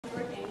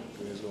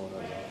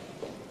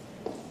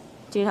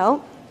Do you need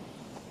help?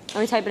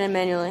 Let me type it in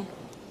manually.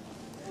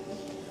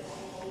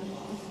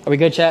 Are we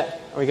good, chat?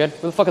 Are we good?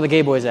 Where the fuck are the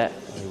gay boys at?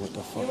 Hey, what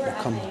the fuck? They're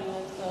coming.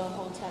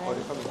 Oh,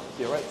 they're coming. To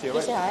your right, to your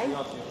right. Say hi.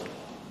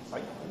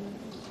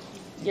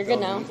 You're good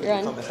now. You're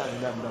on.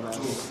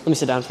 Let me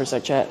sit down for a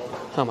sec, chat.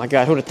 Oh my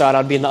god, who would have thought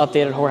I'd be in the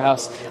updated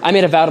whorehouse? I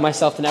made a vow to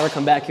myself to never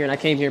come back here, and I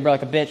came here, bro,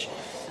 like a bitch.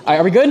 All right,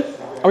 are we good?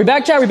 Are we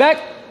back, chat? Are we back?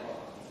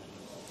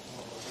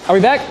 Are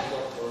we back?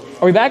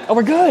 Are we back? Oh,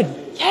 we're good.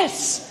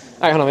 Yes.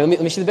 All right, hold on.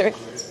 Let me see the bit.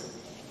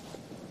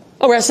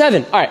 Oh, we're at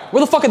 7. All right,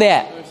 where the fuck are they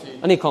at?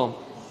 I need to call them.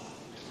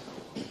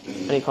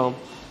 I think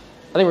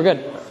we're good.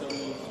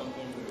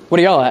 What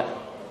are y'all at?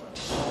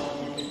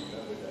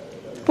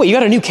 What, you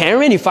got a new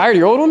cameraman? You fired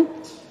your old one?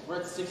 We're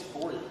at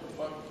 640.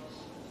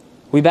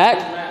 We back?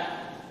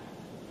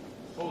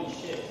 Holy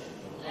shit.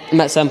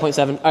 I'm at 7.7.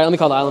 All right, let me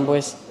call the island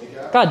boys.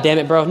 God damn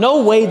it, bro.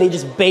 No way they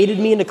just baited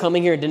me into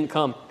coming here and didn't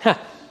come. Ha.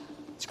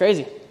 It's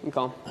crazy. Let me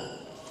call them.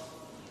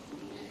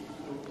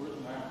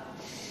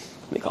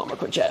 Let me call them real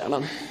quick, chat. Hold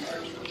on.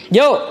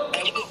 Yo!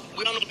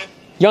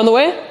 You on the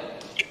way?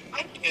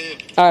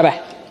 All right,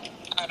 bye.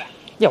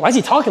 Yeah, why is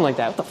he talking like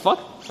that? What the fuck?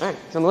 All right,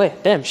 he's on the way.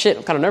 Damn, shit.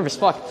 I'm kind of nervous.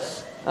 Fuck.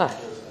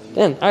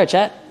 Damn. All right,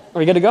 chat. Are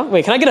we good to go?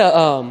 Wait, can I get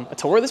a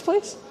tour of this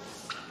place?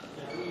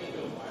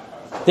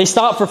 They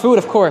stop for food,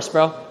 of course,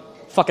 bro.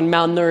 Fucking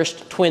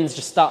malnourished twins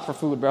just stop for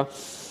food, bro.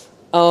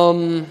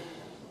 Bro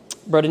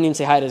didn't even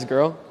say hi to his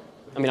girl.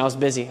 I mean, I was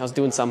busy. I was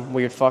doing some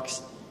weird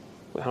fucks.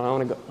 Wait, hold on. I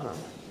want to go. Hold on.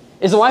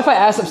 Is the Wi-Fi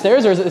ass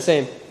upstairs or is it the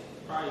same?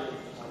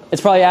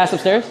 It's probably ass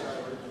upstairs?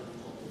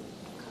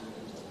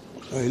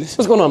 Hey, listen.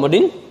 What's going on,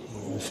 Modeen?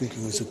 I think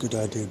it was a good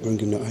idea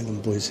bringing the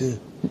island boys here.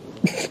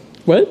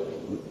 What?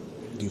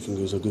 Do you think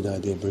it was a good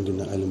idea bringing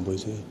the island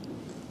boys here?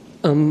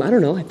 I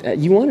don't know.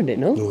 You wanted it,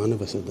 no? No, I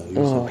never said that. You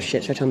Oh, said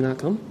shit. Should I tell them not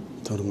to come?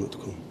 that. Tell them not to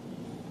come.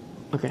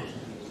 Okay.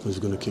 Because it's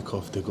going to kick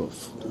off.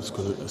 It's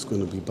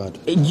going to be bad.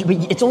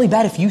 It's only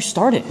bad if you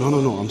start it.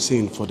 No. I'm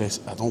saying for this,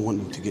 I don't want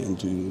them to get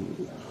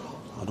into...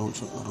 I don't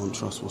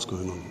trust what's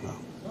going on now.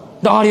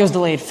 The audio's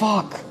delayed.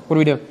 Fuck. What do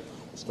we do?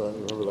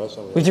 Remember last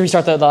time? We have to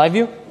restart the live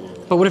view? Yeah.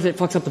 But what if it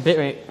fucks up the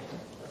bitrate?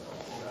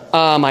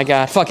 Oh my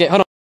god. Fuck it.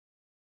 Hold on.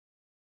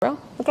 Bro,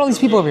 look at all these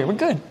people over here. We're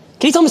good.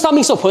 Can you tell me to stop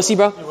being so pussy,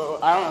 bro?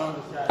 I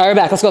don't know. Alright, we're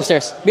back. Let's go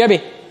upstairs.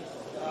 BRB.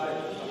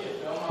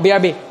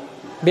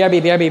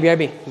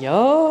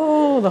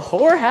 Yo, the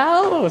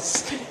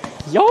whorehouse.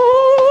 Yo.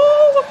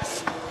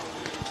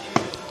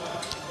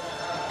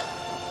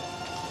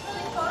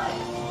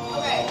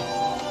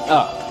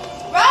 Oh.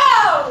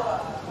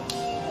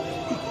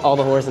 All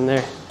the whores in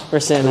there.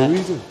 Where's Sam at?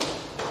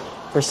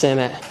 Where's Sam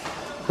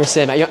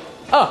at? Yo.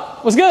 Oh,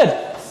 what's good?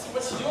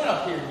 What's you doing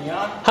up here,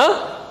 Dion? Huh?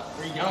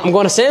 Where you going? I'm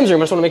going to Sam's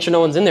room. I just want to make sure no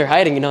one's in there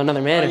hiding,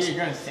 another man. You're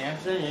going to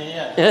Sam's room?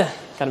 Yeah. Yeah,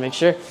 gotta make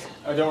sure.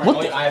 Oh, don't worry.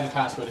 Only I have the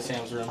password to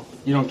Sam's room.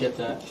 You don't get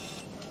that.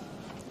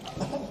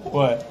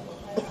 What?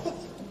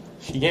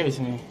 She gave it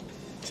to me.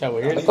 Is that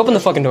weird? Open the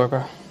fucking door,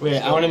 bro. Wait,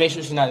 I want to make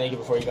sure she's not naked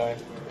before you go in.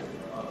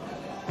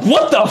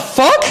 What the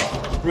fuck?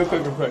 Real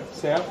quick.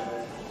 Sam?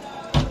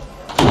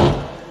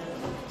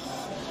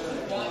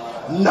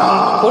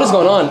 No! What is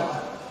going on?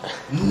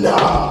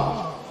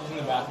 No! She's in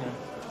the bathroom.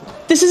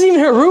 This isn't even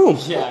her room.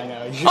 Yeah, I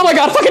know. Oh my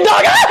god, fucking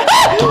dog!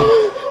 Ah!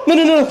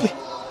 No. Please.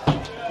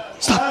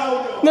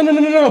 Stop.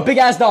 No. Big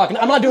ass dog.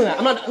 I'm not doing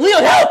that.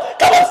 Leon, help!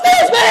 Come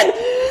upstairs, man!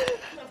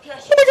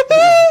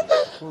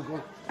 Oh my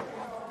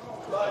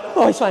god.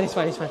 Oh, he's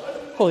fine.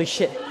 Holy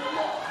shit.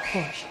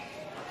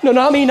 No,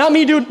 not me,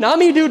 dude.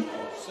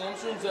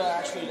 Sam's room's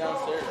actually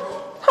downstairs.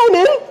 I'm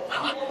in.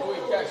 Oh,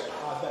 wait, Cash,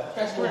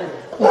 come here.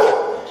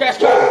 Cash.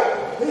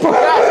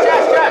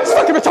 Cash. This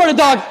fucking retarded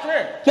dog. Come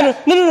here.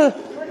 No.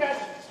 Come here,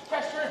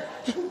 Cash, come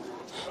here.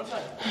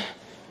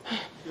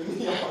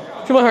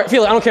 Feel my heart.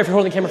 Feel it. I don't care if you're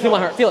holding the camera. Feel my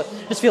heart. Feel it.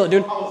 Just feel it,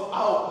 dude.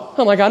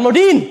 Oh my god,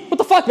 Modeen. What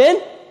the fuck,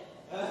 man?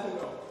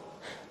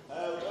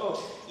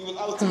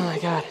 Oh my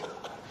god.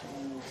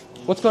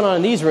 What's going on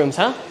in these rooms,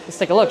 huh? Let's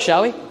take a look,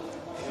 shall we?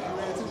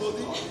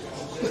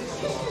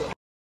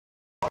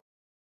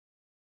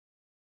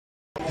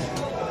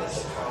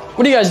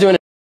 What are you guys doing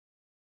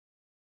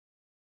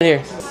in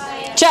here?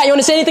 Hi. Chat, you want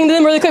to say anything to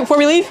them really quick before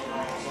we leave?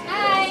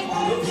 Hi.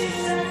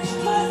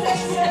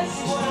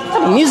 What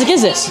type of music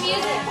is this?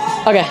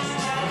 Okay.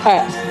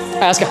 Alright,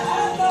 let's go.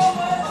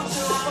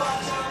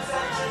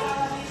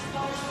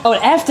 Oh,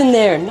 an F in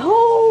there.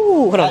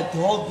 No. Hold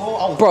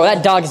on. Bro,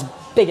 that dog is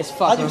big as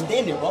fuck. How'd you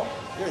stand there, bro?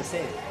 You're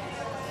insane.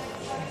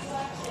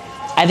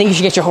 I think you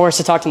should get your horse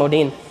to talk to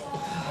Modeen.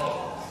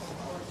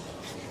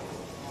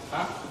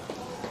 Huh?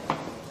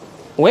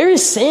 Where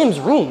is Sam's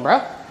room,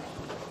 bro?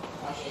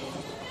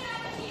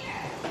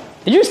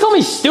 Did you just call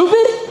me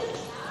stupid?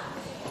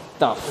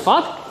 The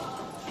fuck?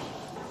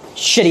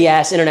 Shitty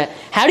ass internet.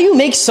 How do you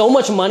make so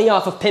much money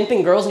off of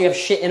pimping girls and you have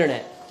shit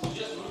internet?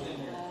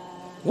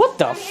 What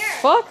the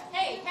fuck?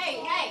 Hey.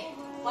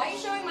 Why are you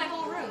showing my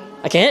whole room?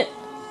 I can't.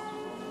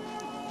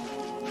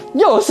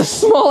 Yo, it's a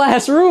small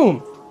ass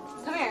room.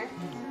 Come here.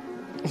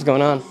 What's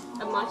going on?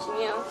 I'm watching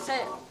you.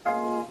 Sit.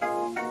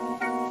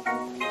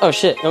 Oh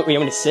shit. Oh, you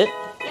want me to sit?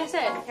 Yeah,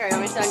 sit. Here, you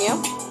want me to sit on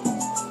you?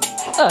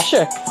 Oh,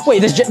 sure.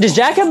 Wait, does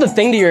Jack have the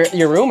thing to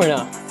your room or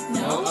no?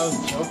 No, I was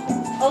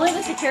joking. Only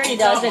the security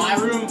does. My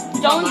room.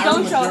 Don't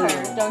show her.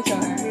 Don't show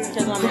her. She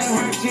doesn't want me.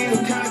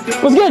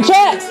 What's good,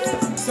 chat?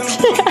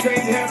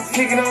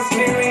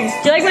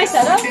 Do you like my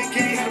setup?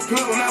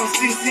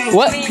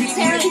 What? You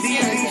can't really see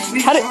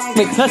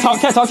anything. Can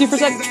I talk to you for a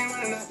sec?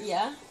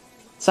 Yeah?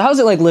 So how's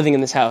it like living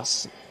in this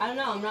house? I don't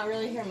know. I'm not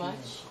really here much.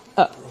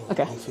 Oh,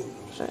 okay.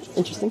 Right,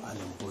 interesting.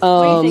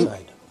 What do you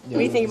think? What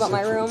do you think about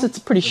my room? It's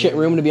a pretty shit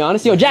room, to be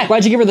honest. Yo, Jack,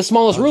 why'd you give her the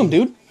smallest room,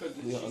 dude?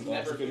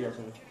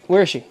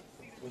 Where is she?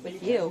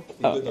 With you.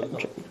 Oh,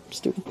 okay.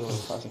 Stupid.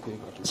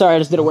 Sorry, I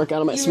just did a workout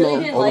on my You small.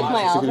 really didn't like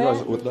my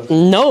outfit?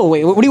 No,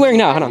 wait, what are you wearing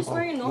now? Hold I'm just on.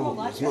 wearing a normal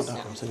black dress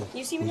now.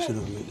 You see me?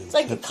 It's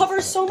like it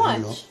covers so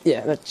much.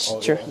 Yeah, that's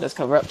true. It does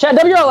cover up. Chat,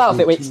 W your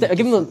outfit. Wait, give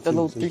him the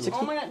little 360.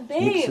 Oh my god,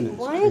 babe!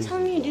 Why are you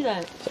telling me to do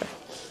that?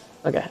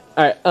 Okay,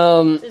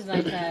 alright, This is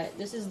my cat.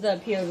 This is the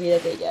POV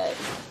that they get.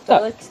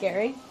 Does it look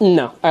scary?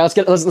 no. Alright, let's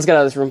get out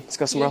of this room. Let's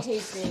go somewhere else. He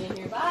hates being in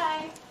here.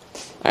 Bye!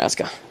 Alright, let's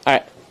go.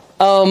 Alright.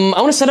 I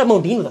want to set up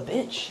Modeen with a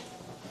bitch.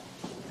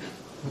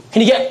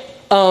 Can you get,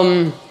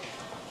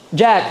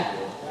 Jack,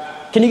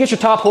 can you get your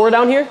top whore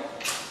down here?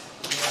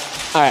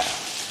 Alright.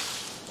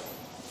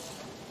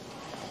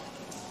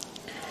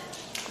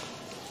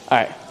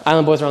 Alright,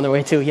 Island Boys are on their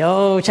way too.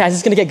 Yo, chat, is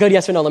this gonna get good,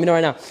 yes or no? Let me know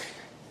right now.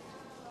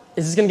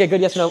 Is this gonna get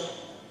good, yes or no?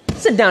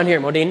 Sit down here,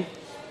 Modeen.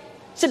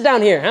 Sit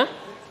down here, huh?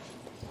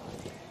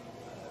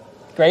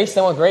 Grace?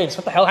 They want Grace.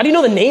 What the hell? How do you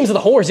know the names of the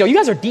whores? Yo, you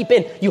guys are deep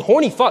in. You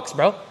horny fucks,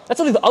 bro. That's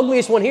only the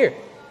ugliest one here.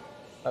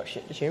 Oh,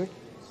 shit. Did you hear me?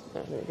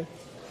 Oh, there we go.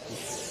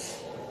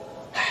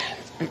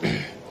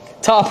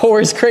 Top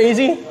whore is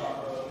crazy.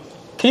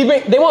 Can you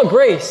bring... They want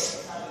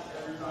Grace.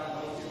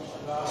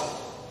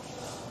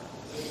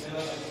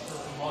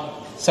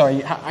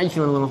 Sorry, are you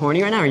feeling a little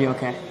horny right now? Or are you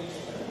okay?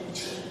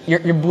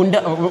 Your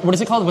bunda... What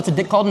is it called? What's a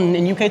dick called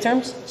in UK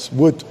terms? It's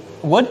wood.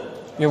 Wood?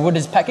 Your wood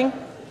is pecking?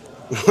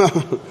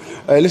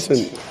 Hey,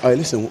 listen.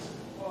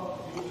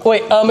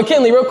 Wait,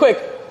 McKinley, real quick.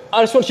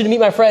 I just want you to meet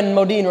my friend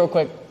Modeen real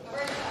quick.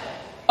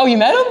 Oh, you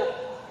met him?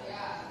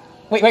 Yeah.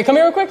 Wait, come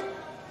here real quick.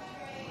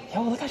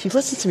 Yo, look how she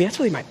listens to me. That's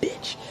really my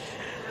bitch.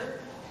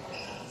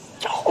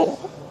 Yo,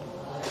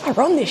 I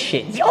run this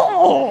shit.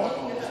 Yo.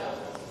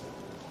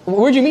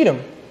 Where'd you meet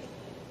him?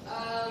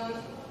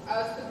 I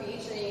was at the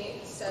beach and he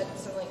said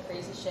some like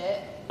crazy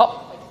shit.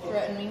 Oh. Like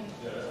threatened me.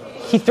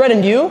 He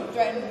threatened you?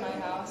 Threatened my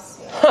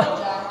house.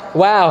 Huh.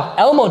 Wow.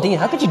 El Modeen,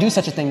 how could you do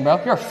such a thing, bro?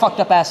 You're a fucked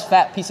up ass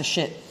fat piece of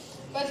shit.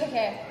 But it's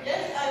okay.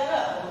 Yes, I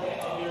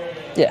will.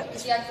 Yeah.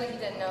 He acted like he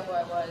didn't know who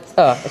I was.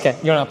 Oh, okay.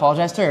 You want to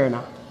apologize to her or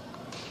no?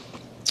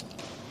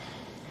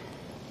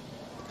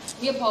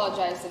 He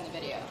apologized in the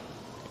video.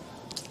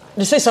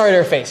 Just say sorry to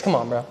her face. Come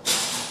on, bro.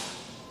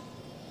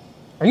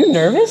 Are you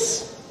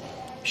nervous?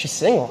 She's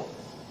single.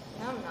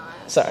 No, I'm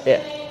not. Sorry,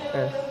 yeah.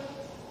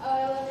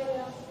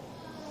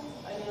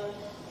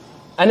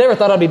 I never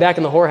thought I'd be back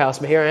in the whorehouse,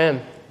 but here I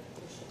am.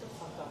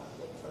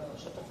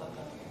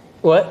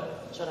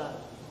 What? Shut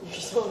up. You're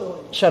so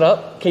annoying. Shut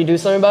up? Can you do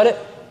something about it?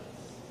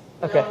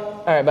 Okay.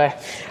 All right, bye.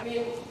 I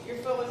mean, your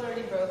foot was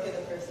already broken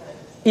the first time.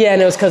 Yeah,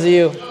 and it was because of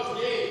you.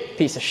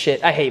 Piece of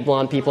shit. I hate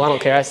blonde people. I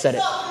don't care. I said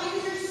it.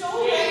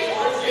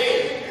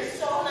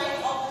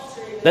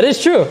 That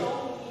is true.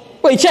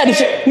 Wait, Chad,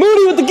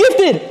 Moody with the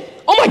gifted.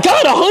 Oh my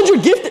God,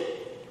 100 gifted.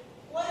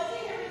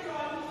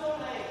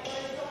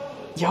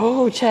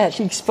 Yo, Chad,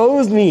 she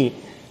exposed me.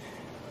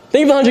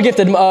 Thank you for the 100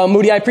 gifted,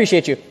 Moody. I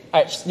appreciate you.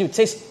 All right, dude,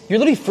 you're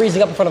literally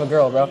freezing up in front of a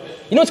girl, bro.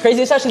 You know what's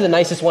crazy? It's actually the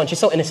nicest one. She's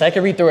so innocent. I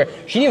could read through her.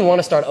 She didn't even want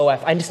to start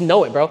OF. I just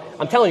know it, bro.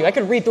 I'm telling you, I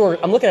could read through her.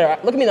 I'm looking at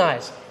her. Look at me in the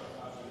eyes.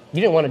 You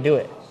didn't want to do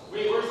it.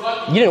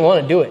 You didn't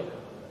want to do it.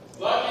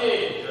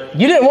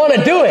 You didn't want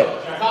to do it.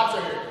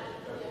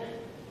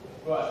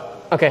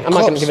 Okay, I'm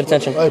not going to give it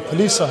attention. Hey,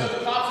 police are here.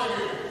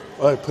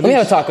 Hey, police. Let me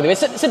have a talk with you. Wait,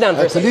 sit down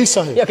for a second. Police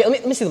are here. Yeah, okay,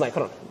 let me see the mic.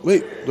 Hold on.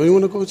 Wait, don't you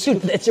want to go?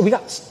 Dude,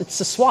 it's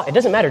a SWAT. It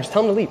doesn't matter. Just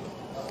tell them to leave.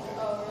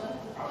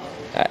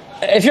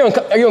 If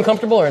are you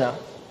uncomfortable or no?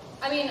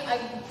 I mean, I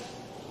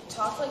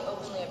talked like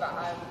openly about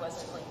how I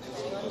wasn't like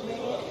planning on doing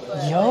it,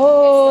 but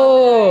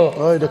Yo.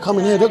 Oh, they're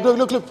coming here.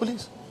 Look,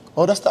 police.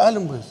 Oh, that's the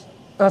Island Boys.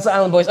 Oh, that's the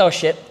Island Boys. Oh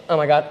shit. Oh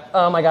my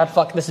god.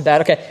 Fuck. This is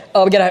bad. Okay.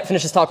 We gotta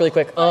finish this talk really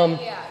quick. Yeah,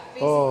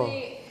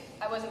 basically,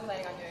 I wasn't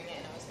planning on doing it,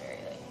 and I was very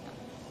like,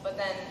 but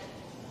then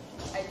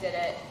I did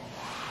it,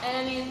 and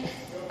I mean,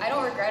 I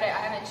don't regret it. I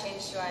haven't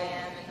changed who I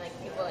am, and like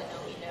people that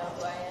know me know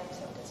who I am,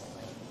 so it doesn't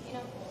like, you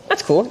know.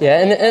 That's cool.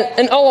 Yeah,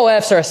 and all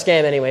OFs are a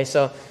scam anyway,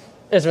 so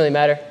it doesn't really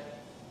matter.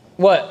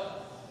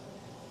 What?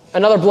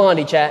 Another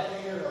blondie, chat.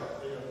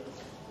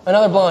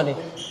 Another blondie.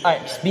 All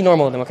right, just be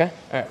normal with them, okay?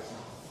 All right.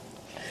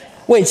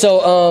 Wait, so,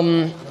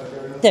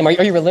 damn, are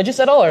you religious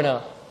at all or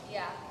no?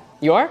 Yeah.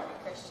 You are? I'm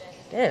Christian.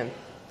 Damn.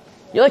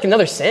 You're like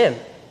another Sam.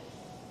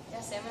 Yeah,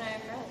 Sam and I are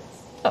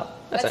friends. Oh,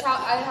 That's right.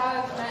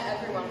 how I've met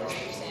everyone was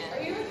through Sam.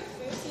 Are you like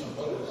fancy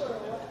dude or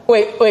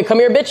what? Wait, come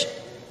here, bitch.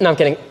 No, I'm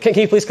kidding. Can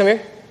you please come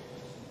here?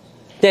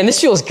 Damn,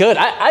 this feels good.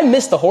 I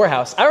miss the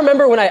whorehouse. I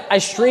remember when I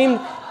streamed,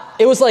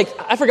 it was like,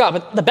 I forgot,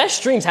 but the best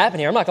streams happen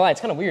here. I'm not gonna lie,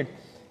 it's kind of weird.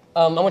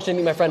 I want you to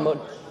meet my friend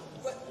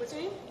What's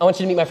your name? I want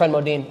you to meet my friend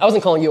Modeen. I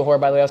wasn't calling you a whore,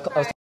 by the way. I was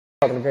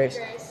talking to Grace.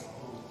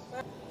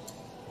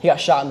 He got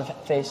shot in the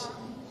face.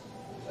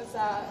 What's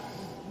that?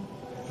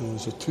 It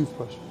was a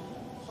toothbrush. A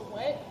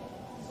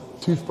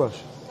what? Toothbrush.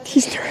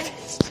 He's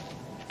nervous.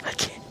 I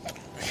can't.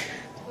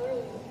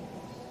 Totally.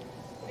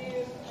 What do you?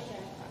 Okay.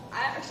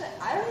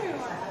 I don't even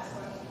want to ask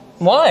him.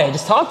 Why?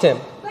 Just talk to him.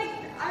 Like,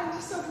 I'm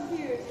just so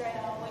confused right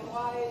now. Like,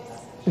 why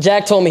is...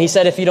 Jack told me, he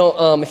said if you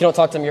don't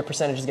talk to him, your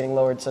percentage is getting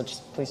lowered, so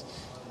just please.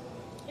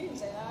 He didn't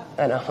say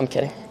that. I know, I'm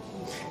kidding.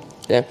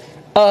 Yeah.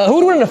 Who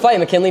would win in a fight,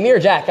 McKinley? Me or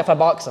Jack if I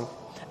box him?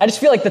 I just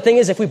feel like the thing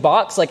is if we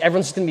box, like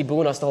everyone's just gonna be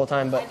booing us the whole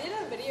time, but I did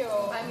a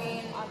video. I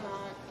mean, I'm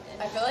not.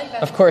 I feel like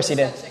that's of course he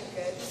did. such a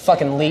good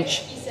Fucking leech.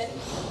 He said,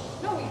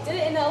 no, we did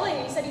it in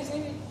LA. He said he was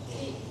going to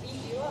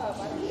beat you up.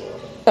 I don't know.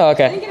 Oh, I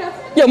okay. think it has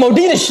to- Yo,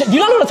 Modeen is do you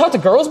not know how to talk to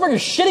girls, bro? You're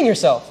shitting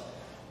yourself.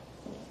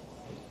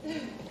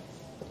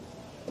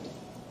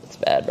 It's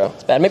bad, bro.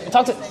 It's bad. Maybe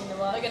talk to... Look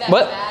at that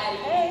What? baddie.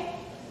 Hey.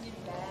 You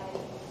bad.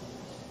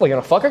 What, you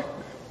gonna fuck her?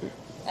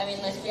 I mean,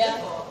 like, yeah.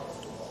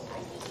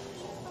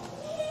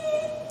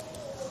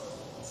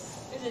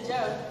 It's a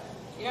joke.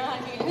 You don't know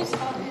how to whose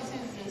phone is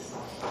this?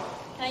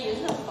 Can I use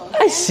the phone?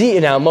 I see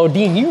it now,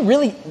 Modeen. You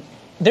really...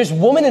 There's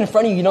women in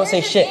front of you, you don't say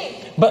Where's your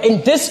shit. name? But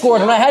in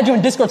Discord, when I had you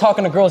in Discord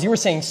talking to girls, you were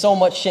saying so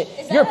much shit.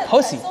 Is that You're a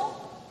pussy.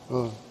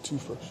 pencil?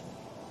 Toothbrush.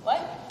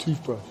 What?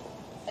 Toothbrush.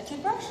 A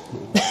toothbrush?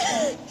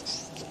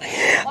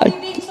 Why are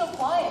you being so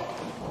quiet?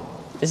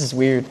 This is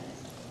weird.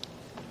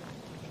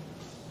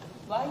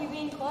 Why are you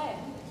being quiet?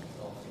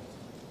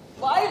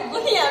 Why are you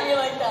looking at me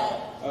like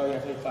that? Oh, yeah,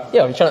 take 5.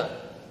 Yo, you're trying to...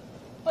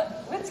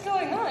 What's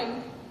going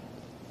on?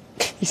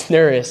 He's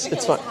nervous. Look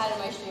It's at fine. this hat in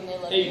my stream. They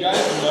love Hey, you me.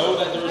 guys know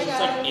that there was just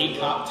like 10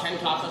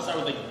 cops outside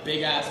with like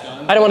big ass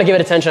guns? I didn't want to give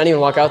it attention. I didn't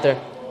even walk out there.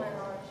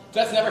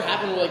 That's never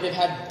happened where like they've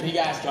had big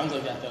ass guns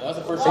like that though. That was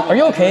the first Are time.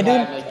 you I've okay, ever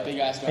dude? had, like, big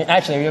ass guns.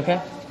 Actually, are you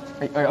okay?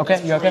 Are you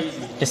okay? You okay?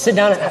 Just sit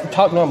down and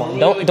talk normal.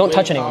 Don't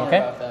touch anyone,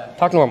 okay?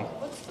 Talk normal.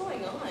 What's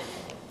going on?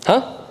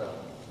 Huh?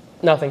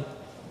 Nothing.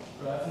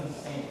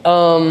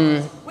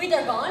 Wait,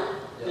 they're gone?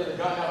 Yeah, the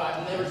gun, no,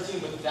 I've never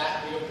seen with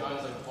that big of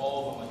guns, like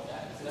all of them like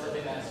that. It's never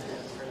been that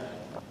serious.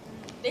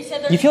 They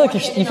said they're You feel like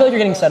you're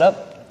getting set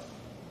up?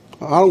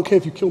 I don't care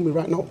if you kill me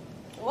right now.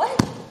 What?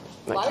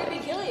 Why would we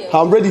kill you?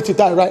 I'm ready to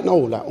die right now.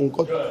 Like, oh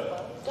God.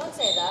 Don't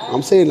say that.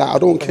 I'm saying like I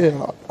don't care.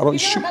 I don't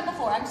We've shoot. never met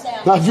before. I'm saying.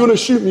 Now if you wanna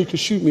shoot me, you can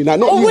shoot me. Like,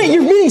 not Oh you. wait,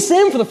 you're meeting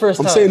Sam for the first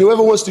I'm time. saying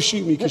whoever wants to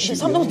shoot me can shoot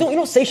Sometimes me. you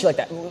don't say shit like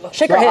that.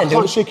 Shake No, her hand, I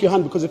can't dude. shake your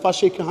hand because if I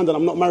shake your hand and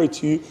I'm not married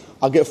to you,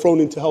 I'll get thrown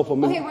into hell for a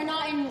minute. Okay, we're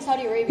not in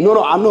Saudi Arabia.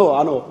 No, I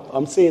know.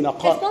 I'm saying I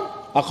can't. Fist bump?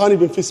 I can't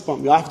even fist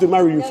bump you. I have to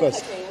marry you No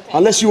first. touching, okay.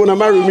 Unless you want to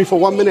marry me for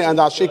 1 minute and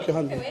I'll shake your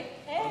hand. Okay, wait.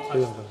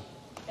 Hey.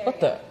 What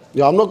the?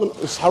 Yeah, I'm not gonna.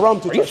 It's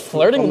haram to Are you touch.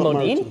 flirting I'm with not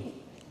married to Modeen? you.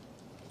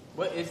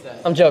 What is that?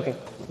 I'm joking.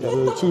 Yeah,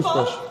 the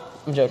toothbrush.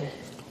 I'm joking.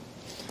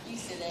 You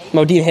silly.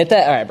 Modeen hit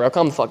that? All right, bro,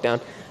 calm the fuck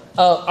down.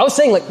 I was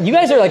saying, like, you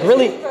guys are like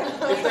really. It's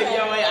like,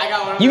 yo, wait, I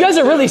got one. You guys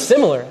are really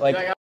similar. Like,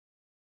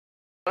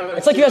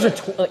 it's like you guys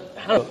are. Like,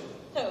 I don't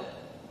know.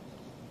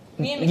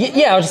 Who? Me and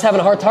McKinley? Yeah, I was just having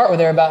a heart to heart with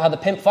her about how the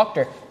pimp fucked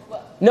her.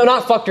 No,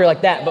 not fucked her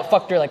like that, but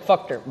fucked her like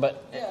fucked her.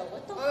 But Yeah,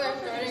 what the fuck? Oh,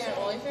 they're starting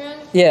an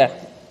OnlyFans? yeah.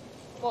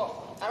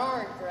 Well, I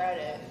don't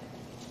regret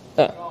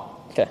it.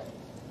 Okay.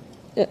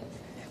 Yeah.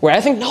 Where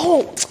I think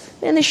no,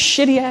 man, this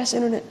shitty ass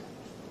internet.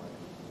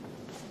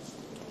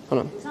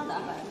 Hold on. It's not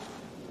that bad.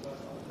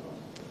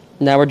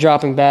 Now we're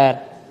dropping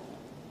bad.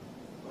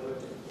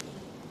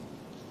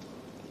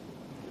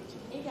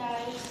 Hey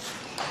guys.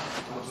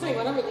 Sorry,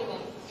 when are we leaving?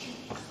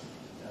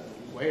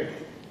 Where?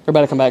 We're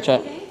about to come back,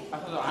 chat. I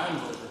thought the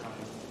Island Boys were coming.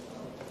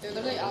 They're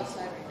literally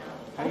outside right now.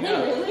 How do you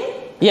know? Really?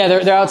 Yeah,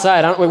 they're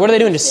outside. Wait, what are they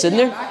doing? Just sitting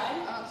there?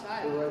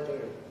 Outside.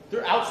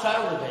 They're outside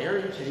over there? Are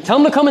you kidding? Tell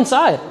them to come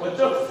inside. What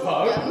the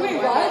fuck? Wait,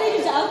 why are they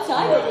just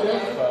outside over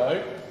there?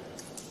 Fuck.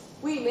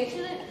 Wait, make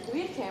sure that. Do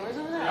we have cameras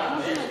over there? I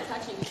don't see them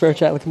touching. Bro,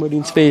 chat, look at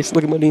Modeen's face.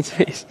 Look at Modeen's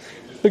face.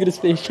 Look at his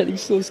face, chat.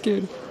 He's so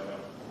scared.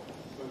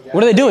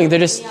 What are they doing? They're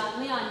just.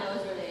 Leon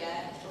knows where they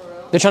at. For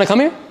real. They're trying to come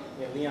here?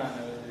 Yeah, Leon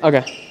knows.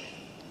 Okay.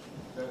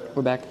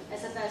 We're back.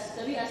 SFS.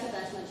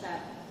 WSFS in the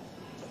chat.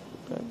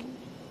 I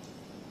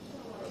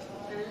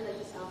really like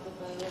this outfit,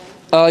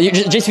 by the way.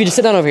 JCB, just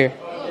sit down over here.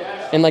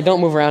 And, like,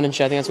 don't move around and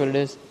shit. I think that's what it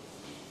is.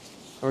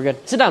 We're good.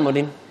 Sit down,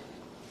 Modeen.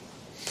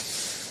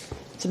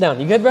 Sit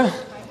down. You good, bro?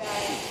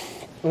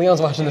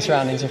 Leon's watching the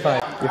surroundings. You're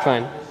fine. You're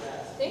fine. No,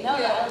 You're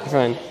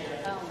fine.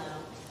 hell no.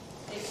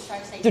 They just try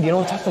to say. Dude, you don't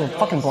want to talk to the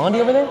fucking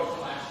blondie over there? Oh,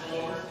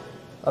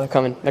 they're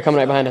coming. They're coming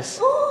right behind us.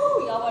 Ooh,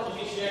 y'all want to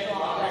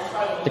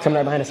They're coming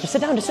right behind us. Just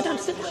sit down. Just sit down.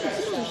 Just sit down. Just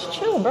sit down. Just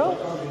chill, bro.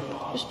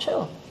 Just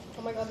chill.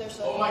 Oh my god, there's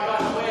a...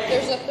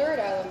 There's a third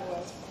island boy.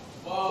 There's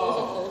a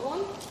third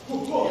one?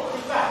 Oh,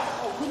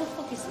 who the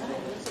fuck is that?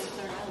 There's a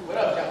third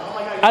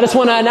island. I just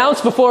want to announce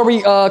before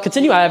we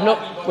continue. I have no...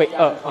 Wait,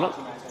 hold on.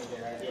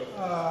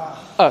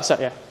 Oh,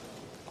 sorry, yeah.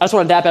 I just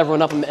want to dap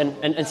everyone up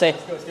and say,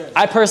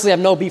 I personally have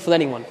no beef with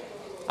anyone.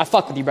 I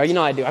fuck with you, bro. You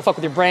know I do. I fuck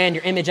with your brand,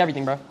 your image,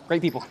 everything, bro.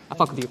 Great people. I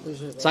fuck with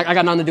you. So I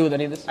got nothing to do with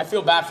any of this. I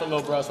feel bad for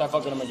little bro, so I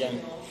fuck with him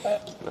again.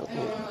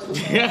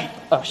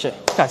 Oh shit.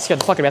 God, scared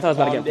the fuck out of me. I thought I was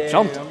about to get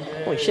jumped.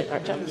 Holy shit. All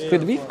right, jump. Clear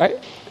the beef. All right.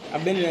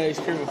 I've been in this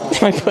crib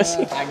before. My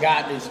pussy. I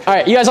got this. All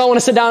right, you guys all want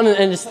to sit down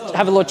and just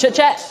have a little chit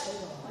chat?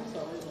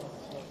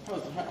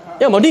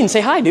 Yo, Modeen,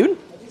 say hi, dude.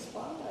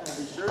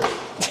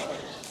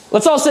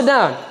 Let's all sit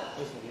down.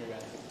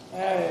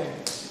 Hey.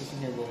 Listen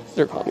here, boys.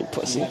 They're calling me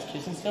pussy. You guys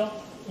kissing still?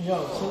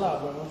 Yo, chill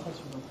out, bro. Don't touch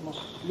me, bro. Come on.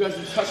 You guys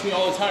just touch me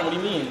all the time. What do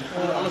you mean?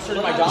 I'm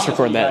asserting my dominance. Just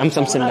record that. I'm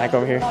sitting back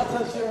over here.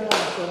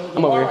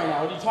 I'm over here. Right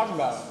now. What are you talking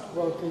about?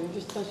 Bro, can you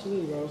just touch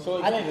me, bro? So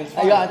like,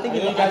 I think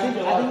you like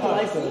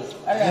this.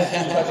 I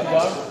can't touch a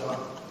dog.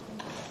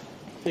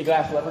 Big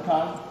glass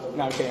leprechaun.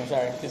 No, I'm kidding. I'm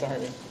sorry. Please don't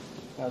hurt me.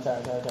 No, I'm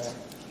sorry.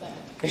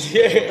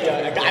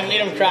 Yeah, I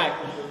made him crack.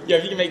 Yeah,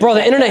 if you can make. Bro,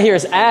 the internet here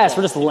is ass.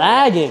 We're just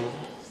lagging. All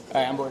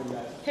right, I'm bored of you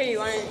guys. Hey, you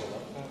want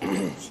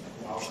to?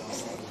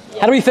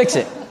 How do we fix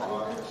it?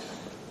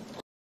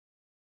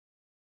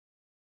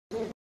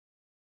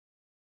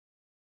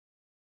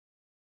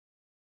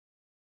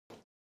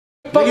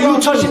 Nigga,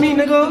 you touching me,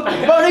 nigga?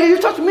 Bro, nigga, you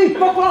touching me?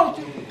 Fuck wrong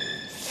with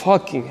you?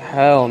 Fucking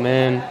hell,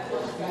 man.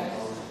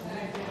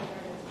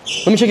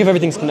 Let me check if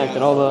everything's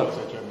connected. All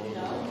the.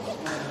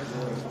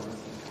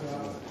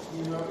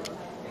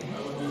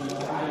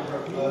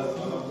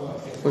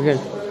 We're good.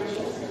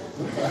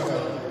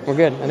 We're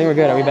good. I think we're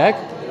good. Are we back?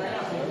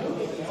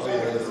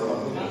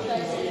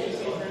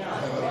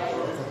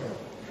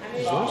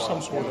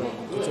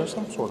 Is there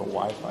some sort of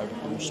Wi-Fi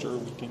booster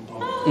we can do?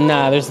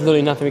 Nah, there's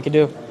literally nothing we can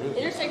do.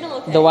 Is your signal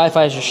okay? The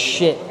Wi-Fi is just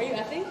shit. Are you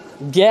effing?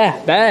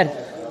 Yeah, bad.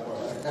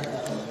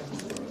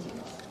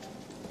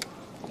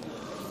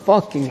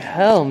 Fucking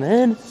hell,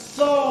 man.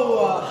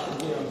 So,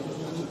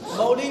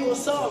 Modeen,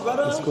 what's up,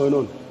 brother? What's going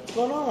on? What's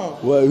going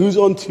on? Well, who's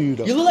on to you,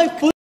 though? You look like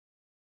food.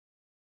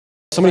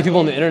 So many people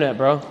on the internet,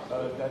 bro.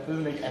 That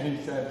doesn't make any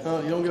sense.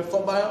 You don't give a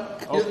fuck by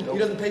him? He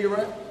doesn't pay your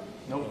rent?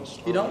 Nope.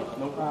 You don't?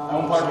 Nope.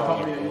 I'm part of the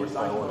company that you were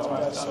signed with. I'm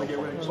trying to get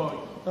rid of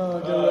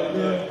you.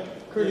 Yeah.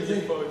 Curtis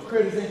Inc.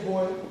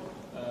 boy.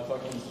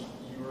 Fucking,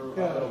 you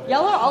were.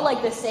 Y'all are all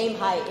like the same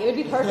height. It would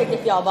be perfect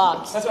if y'all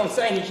boxed. That's what I'm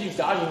saying. He keeps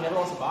dodging. He never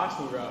wants to box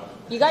me, bro.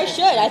 You guys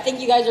should. I think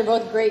you guys are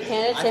both great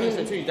candidates. I think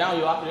so too. You down?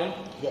 You locked it in?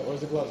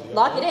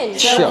 Lock it in.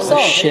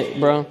 Shit,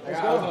 bro.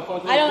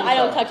 I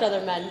don't touch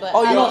other men, but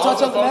Oh, you don't I touch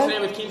was on the phone other today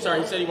men? with Keemstar.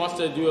 He said he wants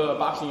to do a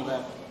boxing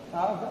event.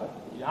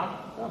 You down?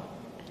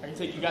 I can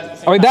take you guys at the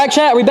same Are we time. back,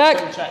 chat? Are we back?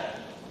 Check.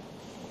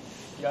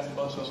 You guys can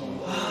both show some.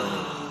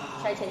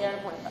 try to take it out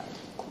of 25.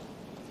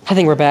 I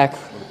think we're back.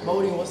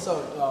 Modeen, what's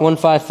up?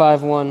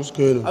 1551.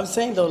 Good. I'm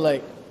saying, though,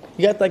 like,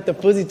 you got, like, the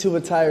fuzzy tube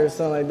attire or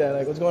something like that.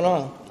 Like, what's going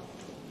on?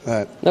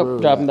 Right. Nope,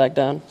 drop him back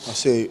down. I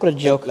say, What a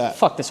joke.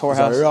 Fuck this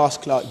whorehouse. As a Ross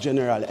Clark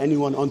General,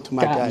 anyone onto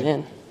my God, guy,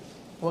 man.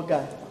 What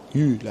guy?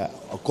 you, like,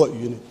 I got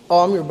you, innit?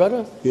 Oh, I'm your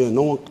brother? Yeah,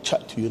 no one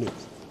chat to you, innit?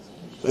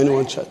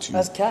 Anyone chat to you?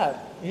 That's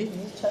Cap. He's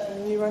chatting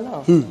to me right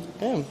now. Who?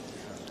 Him.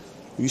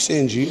 You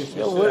saying G?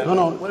 what-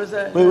 No. what is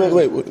that?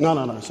 Wait.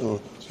 No.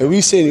 So, are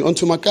we saying you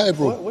onto my guy,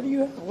 bro? What do you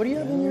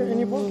have in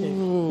your pocket?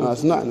 No,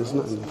 it's nothing.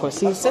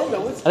 Pussy. I'm saying,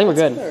 though, I think we're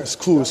good. It's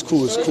cool. I'm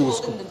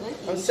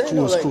saying,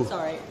 though, It's like, cool.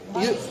 Sorry.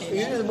 you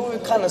just moving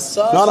kind of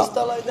sus No. and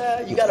stuff like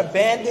that. You got a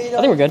Band-Aid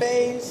on think we're your good.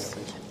 face.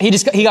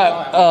 He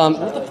got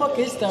What the fuck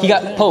is that? he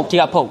got poked. He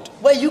got poked.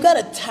 Wait, you got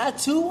a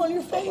tattoo on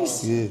your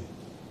face? Yeah.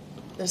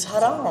 It's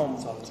haram.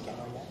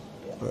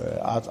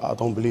 I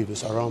don't believe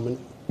it's around, man.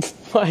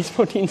 Why is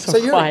Modeen so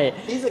quiet?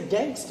 He's a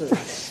gangster.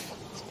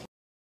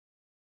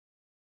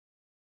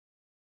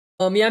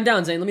 Yeah, I'm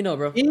down, Zane. Let me know,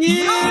 bro. Yo!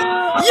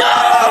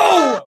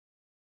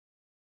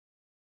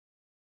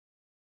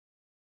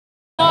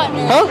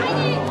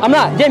 Huh? I'm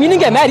not. Damn, you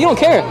didn't get mad. You don't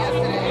care.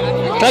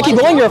 Can I keep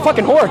going? You're a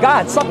fucking whore.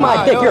 God, suck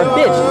my dick. You're a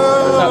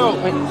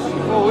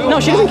bitch. No,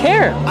 she doesn't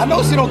care. I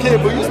know she don't care,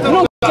 but you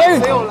still You don't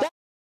care.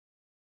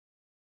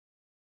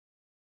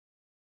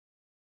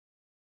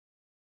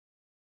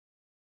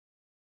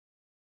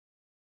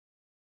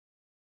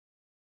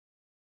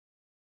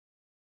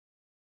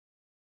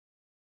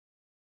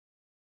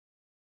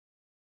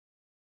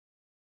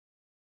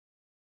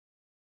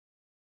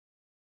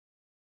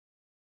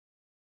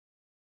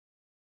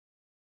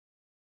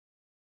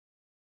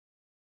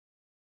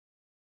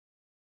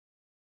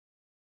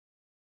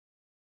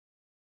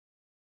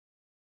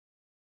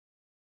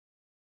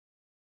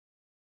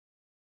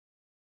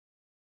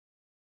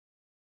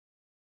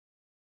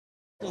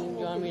 Do you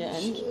want me to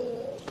end?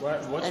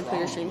 What's And put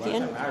your stream key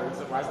in?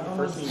 Why is the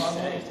first thing you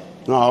say?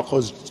 No,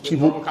 because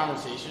people. Normal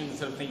conversation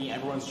instead of thinking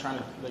everyone's trying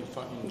to like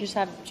fucking. Just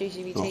have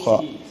JCB take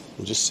Okay.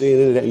 I'm just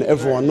saying, letting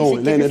everyone know,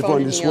 Keep letting your everyone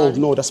phone in this in the world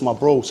on. know that's my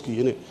broski,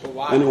 innit?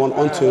 Why? Anyone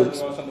onto him,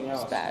 Something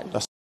else. It's bad.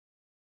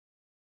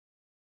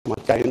 my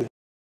guy, innit?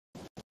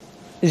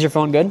 Is your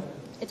phone good?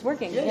 It's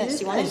working. Yeah, Yes,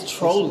 this you want guy's it?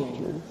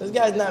 trolling. This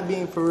guy's not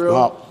being for real.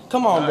 No.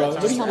 Come on, bro.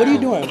 What are you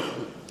doing? You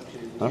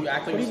act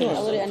like What are you doing?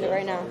 I'll let it end it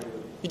right now.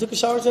 You took a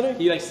shower today?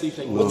 he like sleeps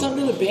like. What's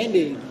under the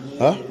Band-Aid?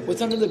 Huh?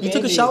 What's under the You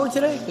took a shower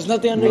today? There's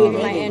nothing under the My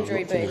band-aid.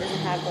 Android, but it doesn't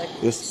have like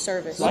Yes.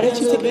 service. Why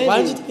didn't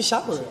you take a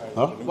shower?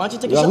 Huh? Why didn't you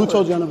take a Yeah, shower? who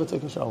told you I never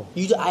take a shower?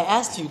 I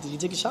asked you, did you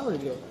take a shower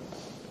today?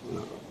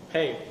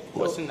 Hey,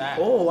 what's in that?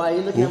 Oh, why are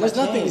you looking at my There's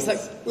nothing. It's like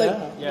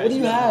Yeah, what do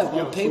you it's have?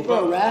 Yo, A paper,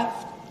 a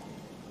raft?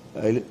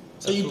 Hey,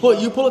 So you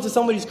pull it to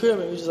somebody's crib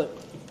and you're just like,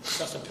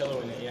 Just a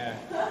pillow in it, yeah.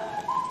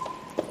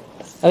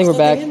 I think we're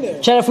back. nothing in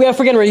there. Chad, if we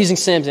forget we're using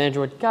Sam's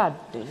Android. God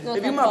damn. if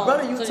you're my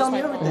brother, you would tell me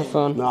everything. My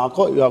phone. nah, I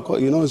got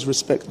you. You know, there's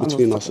respect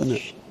between us,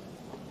 innit?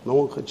 No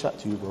one could chat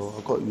to you, bro.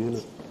 I got you,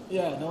 innit?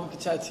 Yeah, no one can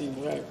chat to you,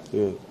 right?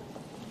 Yeah.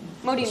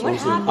 Modeen, what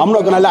happened? I'm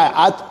not gonna lie.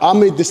 I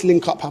made this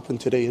link up happen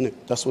today, innit?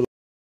 That's what.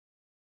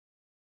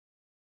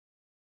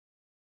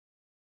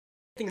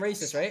 Anything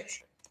racist, right?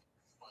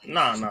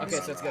 Nah. Okay,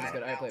 so it's good. It's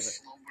good. I play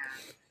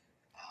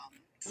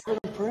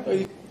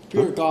it.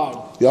 Pure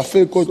God. Yeah, I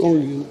feel God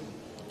only. Innit?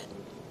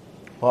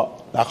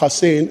 But like I was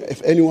saying,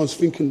 if anyone's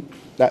thinking,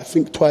 like,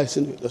 think twice,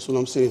 innit? That's what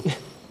I'm saying.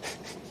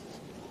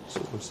 That's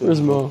what I'm saying.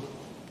 Where's Mo?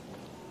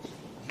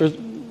 Where's...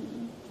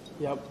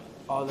 Yep,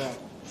 all that.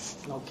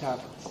 No cap.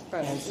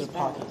 Hands to the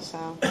pockets.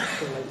 I'm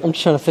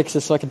just trying to fix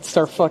this so I can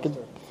start fucking.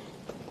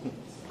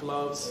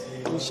 Gloves,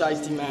 blue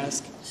shiesty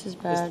mask. This is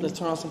bad. Let's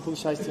turn on some blue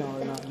shiesty on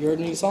right now. You heard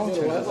a new song?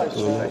 You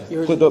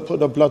heard Put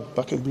the blood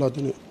back in blood,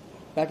 innit?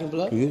 Back in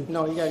Blood? Yeah.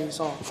 No, you got a new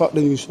song. Fuck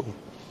the new song.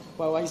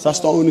 Why you That's the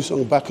saying only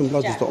song. Back in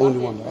blood is the only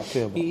one that I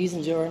care that? about. He's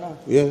in jail right now.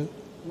 Yeah.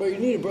 Bro, you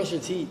need to brush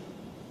your teeth.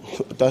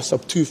 That's a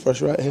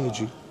toothbrush right here,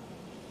 G.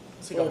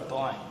 It's like a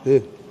blind. Yeah.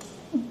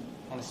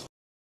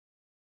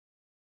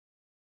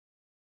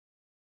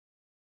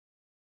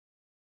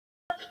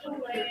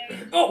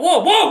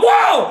 Oh,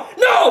 whoa!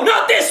 No,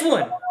 not this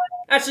one!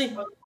 Actually.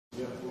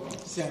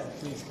 Sam,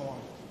 please, come on.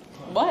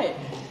 What?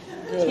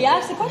 He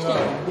asked the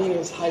question. Being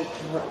his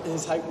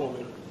hype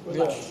woman.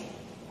 Relax.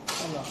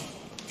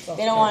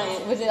 They don't want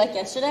it. Was it like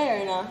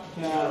yesterday or no?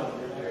 No.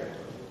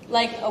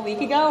 Like a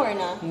week ago or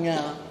no?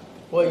 No.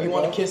 What, you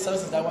want to kiss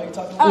us? Is that why you're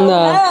talking Oh,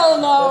 about?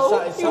 hell no.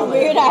 It You sound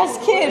weird ass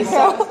kid,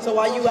 bro. So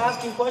why you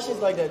asking questions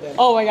like that then?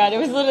 Oh my god, it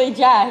was literally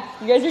Jack.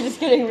 You guys are just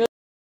getting really.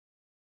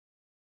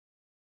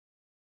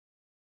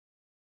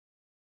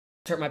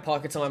 Hurt my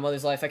pockets on my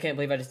mother's life. I can't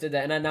believe I just did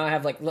that. And now I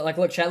have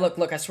look, Chad,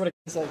 look. I swear to.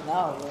 It's like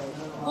now.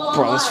 Well,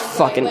 Bro, this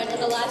fucking. But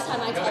the last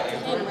time I talked to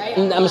him, right?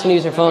 I'm just gonna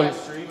use your phone.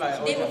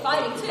 They were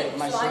fighting too.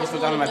 My so I service just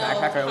was on in my wanna know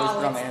backpack. I always how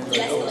put on the it's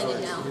Android.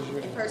 escalated now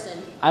in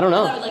person. I don't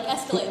know. That would like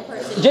escalate in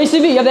person.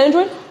 JCB, you have the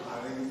Android?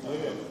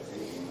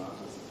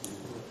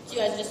 You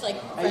guys just like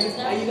friends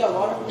now? You got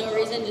water? No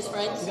reason, just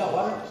friends? You got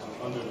water?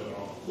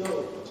 Yo,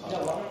 you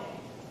got water?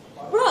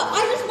 Bro,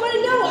 I just want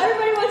to know.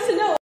 Everybody wants to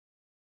know.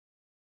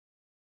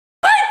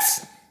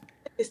 What?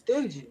 It's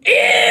stingy.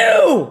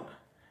 Ew!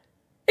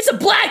 It's a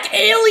black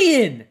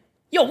alien!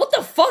 Yo, what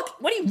the fuck?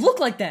 Why do you look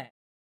like that?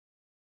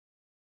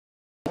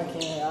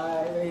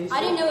 I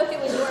didn't know if it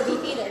was your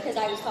beef either because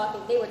I was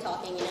talking. They were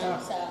talking, you know.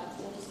 So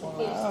I'm just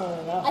confused.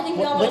 I think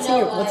we all want to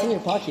know. What's in your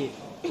pocket?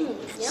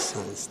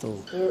 Son,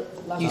 stole.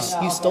 You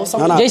stole No,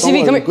 something? no, JCB, don't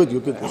worry, come you're here. good,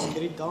 you're good.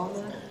 Did he go in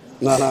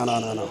there?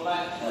 No.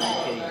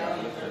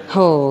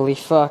 Holy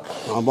fuck.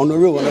 No, I'm on the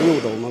real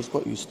though. Man's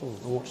got you stole.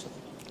 Don't watch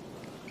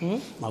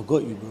that. I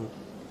got you, bro.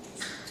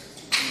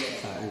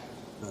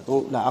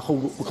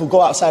 We can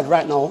go outside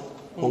right now.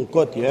 On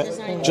God, yeah.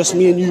 Just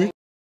me and you.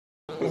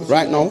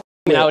 Right now.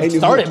 I mean, I would Any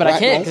start walk it, but I right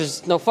can't now, because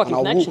there's no fucking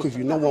and I'll walk connection. with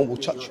you. No one will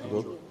touch you,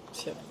 bro.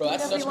 Bro,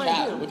 that's such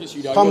cat. Look at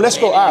you, dog. Come, let's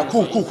go. Alright,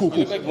 cool. You look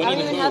like I Winnie don't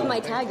the even Pooh. have my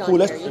tag on Cool,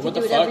 let's- here. You what can the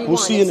do whatever fuck? you We'll want.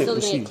 see It's in it. still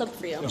We'll gonna see. get clipped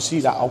for you. You see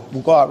that?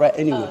 We'll go out right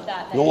anyway.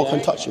 that No one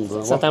can touch him,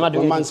 bro. Sometime I do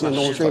One it. man saying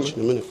no one touch him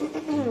in a minute.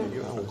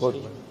 Oh God.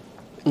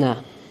 Nah.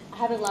 I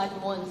haven't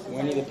lagged once since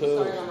Winnie the I Pooh.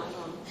 started on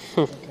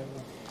my phone.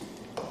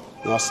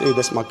 No, I say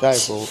that's my guy,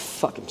 bro.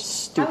 Fucking How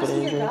stupid was he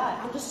your Android. guy?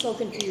 I'm just so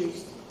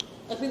confused.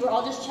 Like we were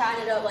all just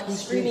chatting it up, like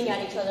screaming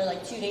at each other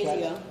like 2 days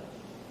ago.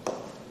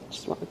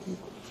 Just want to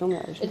film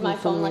that. Is my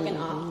phone like an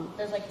op?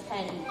 There's like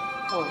 10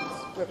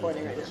 phones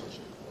recording right now.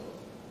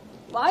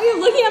 Why are you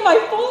looking at my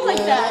phone like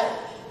that?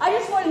 I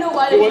just want to know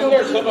why there's Wasn't no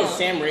there a clip beep of now.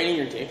 Sam raiding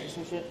your dick or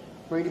some shit?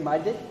 Rating my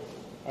dick?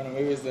 I don't know,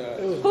 maybe it was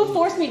the... Who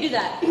forced me to do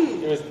that?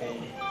 It was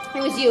me.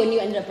 It was you, and you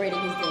ended up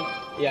rating his dick.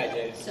 Yeah, I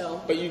did. So,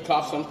 But you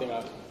coughed something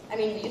up. I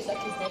mean, you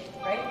sucked his dick,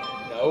 right?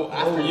 No,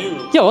 after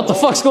you. Yo, what the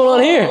fuck's going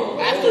on here?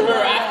 After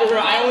her.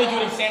 I only do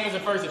it if Sam is the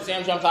first. If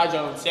Sam jumps, I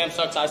jump. If Sam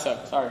sucks, I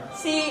suck. Sorry.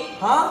 See?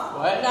 Huh?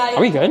 What? Nah, Are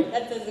we good?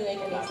 That doesn't make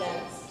any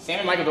sense. Sam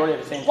and Michael Doherty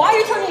at the same time. Why are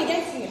you turning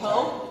against me,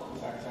 ho?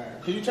 Sorry.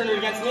 Because you turned it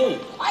against me.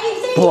 I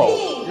didn't say Bro,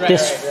 anything.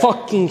 this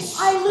fucking.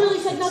 I literally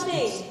said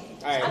nothing.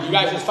 Alright, you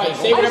guys just fight.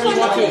 Say whatever you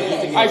want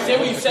to. Alright, say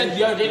what you said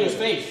the other day to his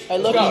face. Hey,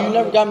 look, Let's go. you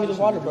never got me this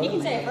water, bro. You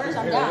can say it first,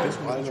 I'm down.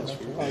 You want to see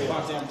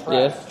Sam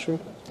Yeah, press? true.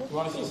 You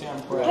want to see Sam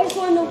I press? just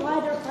want to know why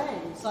they're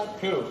friends. Like,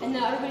 Who? and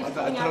now everybody's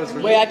coming after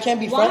me. Wait, I can't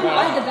be Why friends? am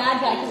I the bad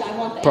guy because I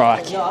want the Bro, I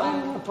answer? No, I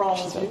don't have a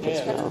problem with you.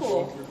 That's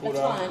cool. That's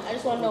fine. I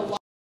just want to know why.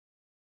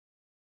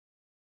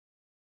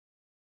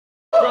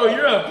 Bro,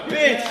 you're a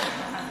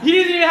bitch. He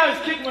doesn't even have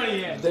his kick money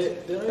yet.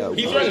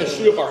 He's ready to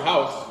shoot up our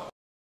house.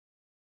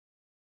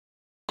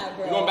 Bro.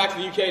 We're going back to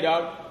the UK,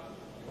 dog.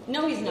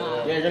 No, he's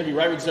not. Yeah, you're gonna be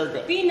right with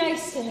Zerka. Be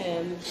nice to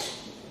him.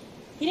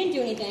 He didn't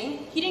do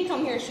anything. He didn't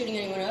come here shooting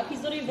anyone up.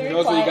 He's literally very He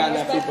knows what he quiet got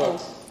and in that food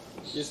respectful.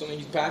 box. Just something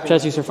he's packing. Try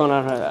to use her phone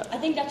out of that. I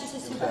think that's just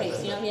his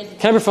toothpaste. You know, he has Can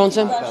I have your phone,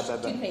 Sam?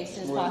 toothpaste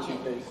in his pocket.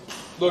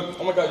 Look,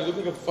 oh my god, you look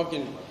like a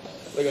fucking,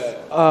 like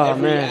a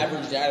every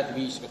average dad at the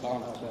beach with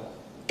on.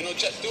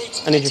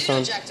 I need your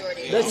phone.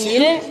 You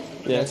need it?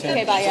 Yeah.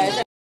 Okay, bye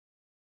guys.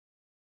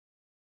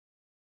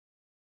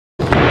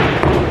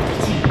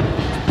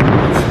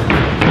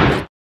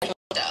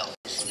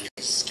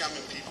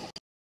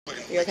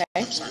 You okay?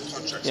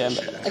 Yeah, I'm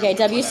back. Okay,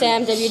 W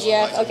Sam,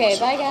 WGF. Okay,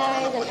 bye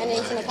guys. I'm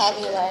ending some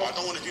copy of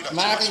life.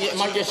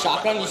 Am I get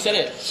shotgun? You said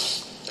it.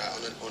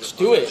 Just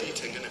do it.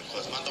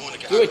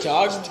 Do it,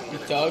 dog. You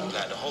dog.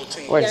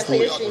 Where Yeah, to play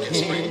your sleep?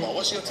 stream.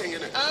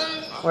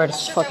 Where to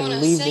fucking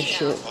leave this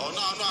shit?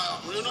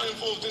 We're not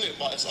involved in it,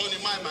 but it's only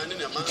my man,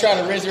 innit, man?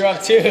 Trying to raise her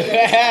up too.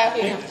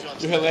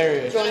 You're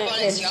hilarious. Do you want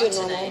to do it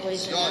normal? What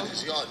is it now?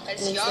 It's yard. And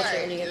then switch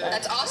it when you get back.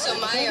 That's also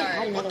my I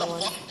had yard. another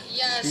one.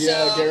 Yeah, so.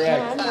 Yeah, get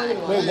right. No, I had more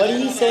than one. Wait, what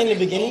did he say in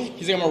the beginning?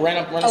 He's like, I'm gonna run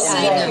up. Oh,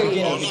 I agree.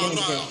 Beginning.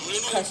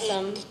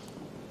 Custom.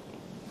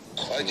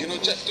 Do you know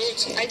Jack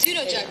Doherty? I do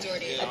know Jack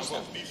Doherty.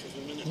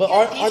 But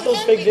aren't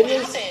those fake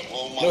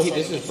videos? No,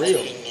 this is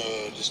real.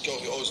 This girl,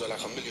 he owes her like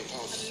 £1 million.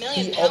 $1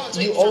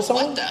 million. You owe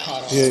someone?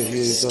 Yeah, he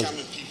does.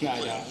 Nah.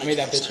 I made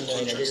that bitch a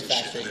millionaire. Big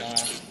fat straight now.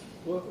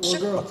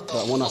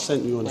 That one I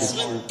sent you on this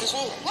one.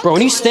 Bro,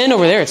 when you stand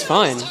over there, it's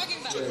fine. I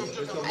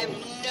have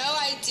no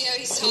idea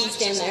he's When you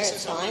talking stand there,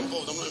 it's fine.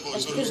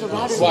 That's because the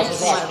router Watch,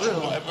 is watch. in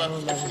my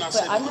room. Everything I But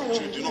said, I'm not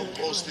over do not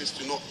post this,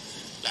 do not,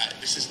 like,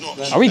 this is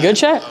not. Are we good,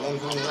 chat? Bro,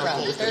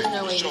 there's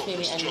no way you can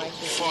maybe end my stream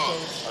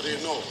because I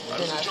didn't know.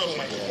 then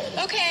I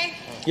can't. Okay.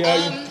 Yo,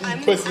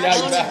 you pussy now,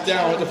 you back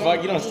down. What the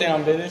fuck? You don't stay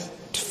on business.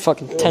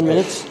 Fucking 10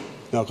 minutes.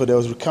 No, because there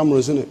was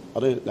cameras in it. I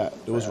didn't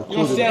like. There was You don't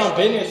recording. stay on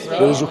business, bro.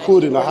 There was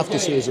recording. I have to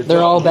say it's a They're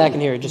joke. all back in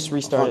here. Just I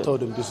restart it. told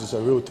them this is a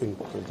real thing.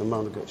 Because the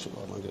man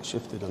will get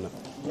shifted and that.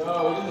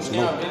 Yo, we didn't stay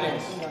on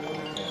business.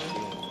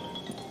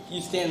 He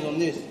stands on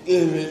this.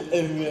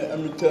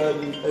 I'm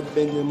retarded. I've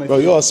been in my. Bro,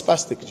 you're a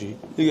spastic, G.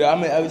 Yeah,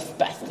 I was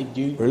spastic,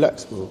 dude.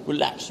 Relax, bro.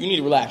 Relax. You need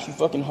to relax. You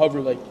fucking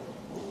hover like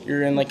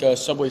you're in like a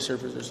Subway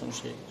Surfers or some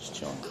shit. Just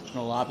chilling in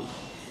a lobby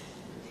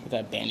with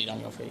that Band-Aid on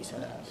your face.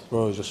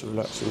 Bro, just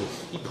relax.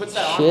 Innit? He puts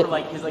that on Shit. for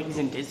like he's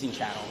in Disney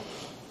Channel.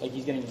 Like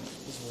he's getting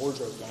his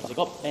wardrobe done. He's like,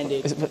 oh,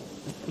 Band-Aid.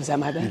 Is that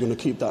my You're bad? gonna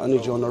keep that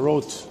energy on the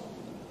road,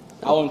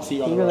 I won't see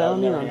you on the You road. got that I'll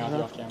on never you, hang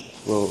out with you huh?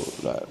 off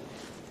camera. bro.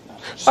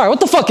 Like, All right, what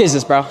the fuck is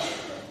this, bro?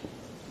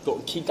 Go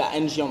keep that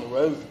energy on the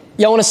road.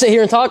 Y'all want to sit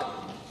here and talk?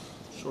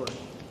 Sure. What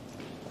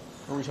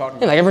are we talking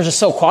Yeah, about? like everyone's just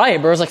so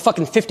quiet, bro. There's like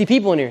fucking 50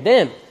 people in here.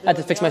 Damn. I had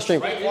to fix my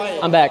stream.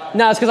 I'm back.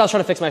 No, it's because I was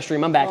trying to fix my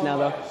stream. I'm back now,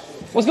 though.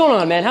 What's going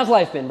on, man? How's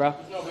life been, bro?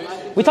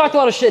 We talked a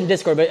lot of shit in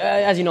Discord, but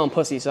as you know, I'm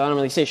pussy, so I don't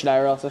really say shit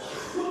IRL. So.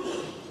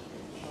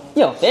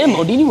 Yo, damn,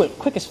 Modeen, you went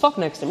quick as fuck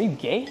next to me. You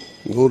gay?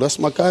 no, that's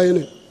my guy,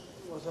 innit?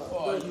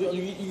 Oh,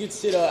 you can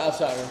sit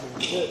outside.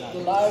 Right here. The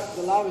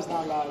live is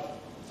not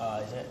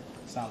live. Is it?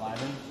 It's not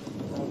live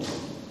in?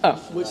 Oh,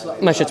 Which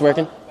live? my shit's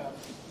working.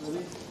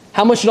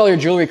 How much did all your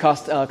jewelry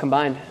cost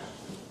combined?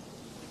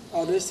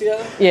 Oh, this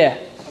together? Yeah.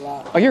 A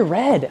lot. Oh, you're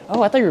red.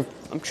 Oh, I thought you were.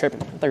 I'm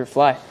tripping. I thought you were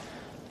fly.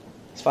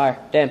 It's fire.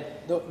 Damn.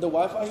 The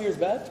Wi-Fi here is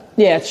bad?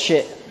 Yeah, it's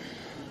shit.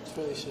 It's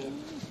really shit.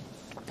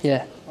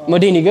 Yeah.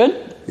 Modeen, you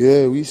good?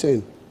 Yeah, what you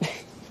saying?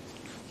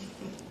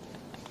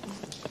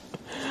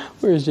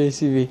 Where's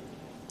JCV?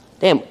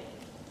 Damn.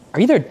 Are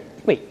you there?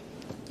 Wait.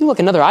 You look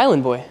another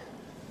island boy.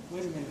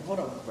 Wait a minute, hold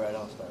on.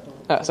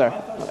 Oh, sorry. My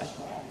bad.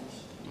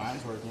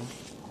 Mine's working.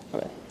 My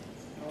bad.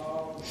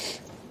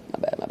 My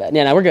bad. My bad.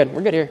 Yeah, no, we're good.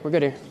 We're good here. We're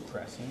good here.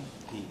 Pressing.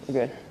 We're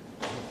good.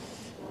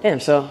 Damn.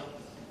 So,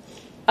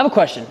 I have a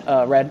question,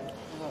 Red.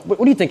 What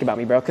do you think about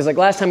me, bro? Because like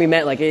last time we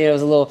met, like it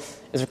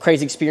was a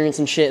crazy experience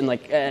and shit, and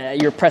like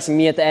you were pressing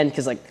me at the end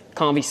because like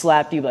Convy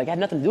slapped you, but like it had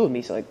nothing to do with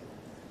me. So like,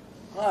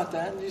 Not at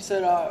the end. You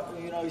said,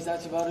 he's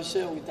asked about his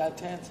shit with that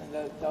tense, and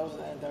that was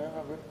the end. I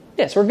remember.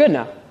 yeah, so we're good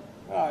now.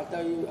 Oh, I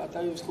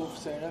thought you was cool for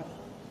saying that.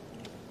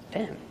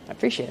 Damn, I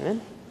appreciate it,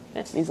 man.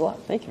 That means a lot.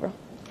 Thank you, bro.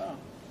 Oh.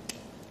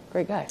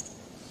 Great guy.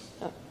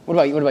 What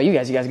about you? What about you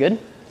guys? You guys good?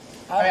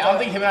 I don't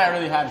think him and I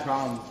really had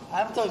problems. I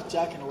haven't talked to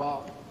Jack in a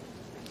while.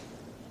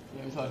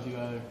 Yeah, we talked to you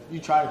either. You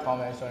tried to call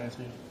me, I started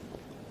answering.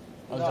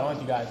 I was done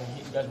with you guys, and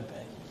you guys were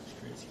bad. It's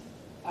crazy.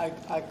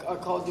 I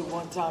called you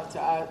one time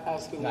to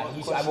ask you Nah, one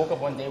I question. woke up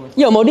one day with.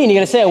 Yo, Modeen, you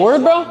gonna say a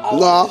word, bro? I wanted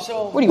Nah, to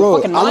show him- What are you, bro,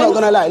 fucking I'm lying? not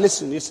gonna lie.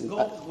 Listen. I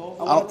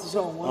wanted to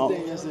show him one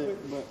thing yesterday,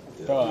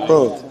 but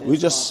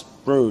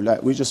Bro,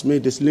 we just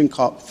made this link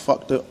up.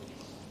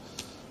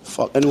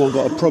 Fuck anyone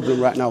got a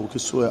problem right now, we can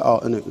sort it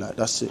out, innit? Like,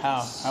 that's it.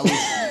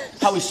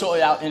 How we sort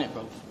it out in it,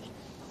 bro?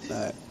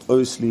 Like,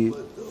 obviously,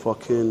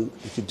 fucking,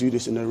 you could do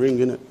this in the ring,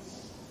 innit?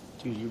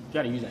 Dude, you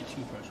gotta use that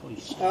toothbrush. Holy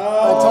shit.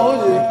 I told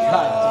you.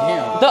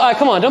 God damn.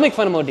 Come on, don't make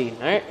fun of Modeen,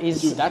 all right?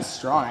 Dude, that's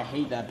strong. I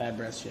hate that bad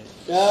breath shit.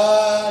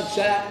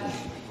 Chat.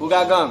 Who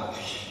got gum?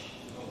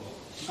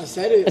 I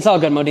said it. It's all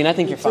good, Modeen. I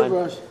think you're fine.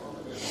 Toothbrush.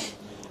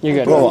 You're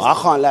good. Bro, I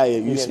can't lie,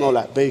 you smell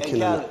like bacon,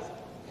 innit?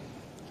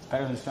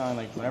 Better than smelling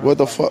like whatever. What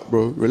the fuck,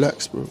 bro?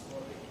 Relax, bro.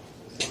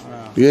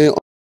 You ain't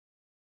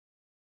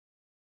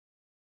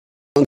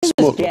on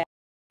smoke.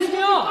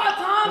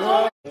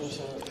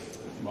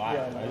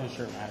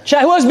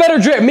 Chat, who has better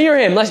drip, me or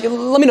him? Let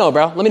me know,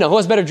 bro. Let me know. Who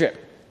has better drip?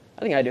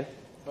 I think I do.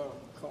 Bro,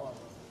 come on.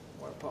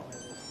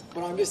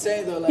 But I'm just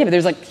saying though, like. Yeah, but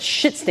there's like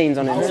shit stains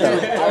on it. I was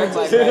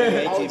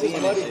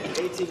just muddy.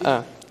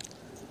 ATV.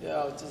 Yeah,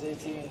 I was just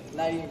ATV.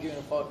 Not even giving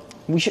a fuck.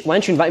 Why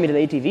don't you invite me to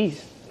the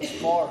ATVs? It's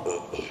far.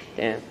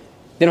 Damn.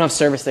 They don't have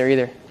service there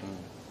either.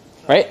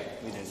 Right?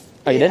 We did.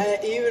 Oh, you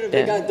did? Even if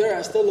it got dirt,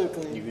 I still look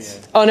clean.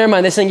 Oh, never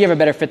mind. They're saying you have a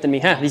better fit than me.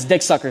 Huh? These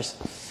dick suckers.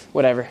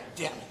 Whatever.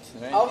 Damn it.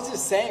 I was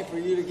just saying for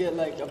you to get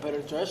like a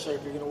better dress shirt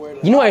if you're gonna wear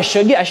it. You know what I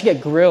should get? I should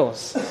get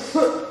grills. For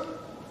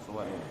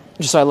what?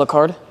 Just so I look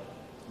hard.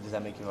 Does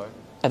that make you hard?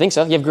 I think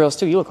so. You have grills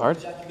too. You look hard.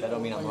 That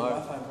don't mean I'm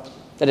hard.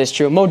 That is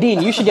true.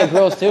 Modeen, you should get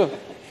grills too.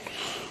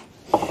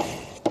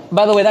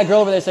 By the way, that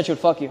girl over there said she would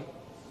fuck you.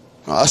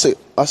 I say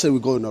we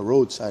go on the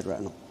roadside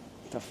right now.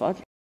 The fuck?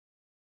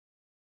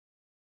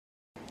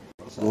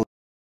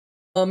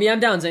 Yeah, I'm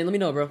down, Zane. Let me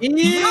know, bro.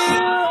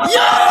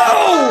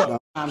 Yo!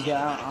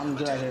 I'm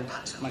good right here.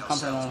 My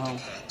company on home.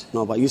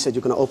 No, but you said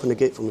you're gonna open the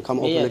gate for me. Come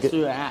open the gate.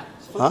 Through an app.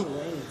 Huh?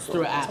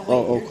 Through an app.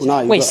 Oh, cool.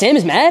 Nah, Wait, Sam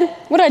is mad?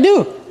 What'd I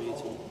do?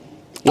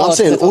 No, I'm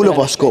saying that's all okay. of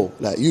us go.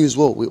 Like you as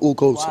well. We all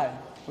go. Why?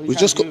 What are you We trying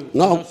just to go. do?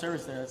 No, There's no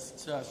service there.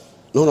 It's us.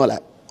 no, like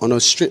on a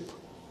strip.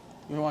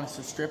 You don't want us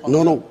to strip on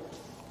No,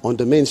 on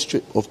the main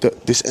strip of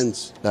this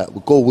ends. Like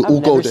we all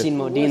I've go never there. seen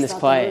Modeen this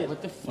quiet.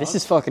 What the fuck? This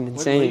is fucking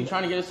What are you insane.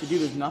 trying to get us to do?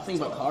 There's nothing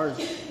but cars.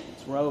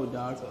 It's road,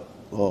 dog.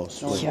 Oh,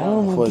 sweet. Yo, I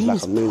thought it's like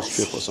Modeen's a main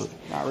strip or something.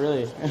 Not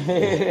really.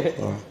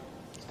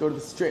 Let's go to the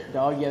strip,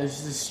 dog. Yeah, there's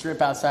just a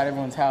strip outside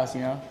everyone's house,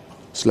 you know?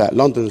 It's like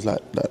London's like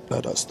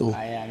that still.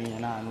 Yeah, I mean, you're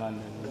not in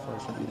London,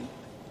 unfortunately.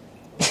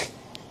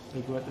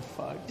 Like, what the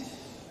fuck? Do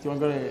you want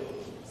to go to... You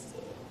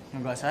want to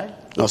go outside?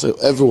 No, so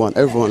everyone,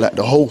 like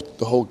the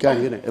whole gang,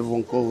 innit?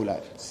 Everyone go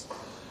like it's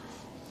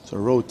a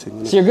road thing,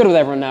 innit? So you're good with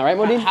everyone now, right,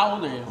 Modeen? How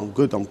old are you? I'm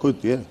good,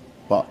 yeah.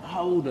 But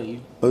How old are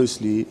you?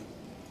 honestly,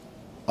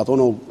 I don't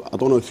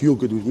know if you're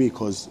good with me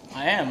because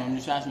I am. I'm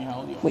just asking you how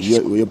old you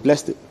are. you're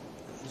blessed it.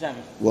 What's that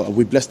mean? Well, are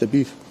we blessed the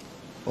beef?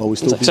 Or are we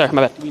still beef? Sorry,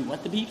 my bad. You mean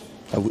what, the beef?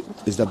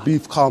 Is the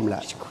beef calm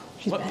like?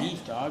 What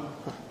beef, dog?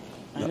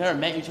 I never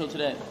met you till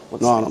today.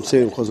 No, I'm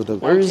saying because of the. I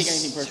don't take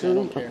anything personal. I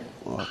don't care.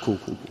 Oh, cool.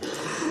 I'm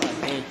not a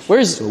bitch.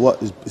 Where's So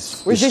what is?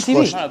 Where's it's JCB?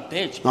 squashed? I'm not a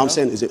bitch, No, bro. I'm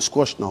saying is it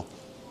squashed now?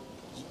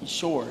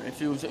 Sure.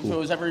 If it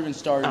was ever even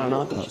started. I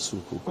don't know. That's so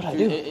cool. What'd I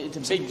Dude, do? it's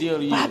a big deal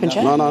to you. What happened,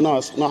 Chad? No, I'm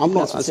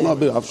not. It's not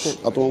big.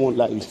 I don't want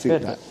like you to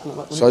think that.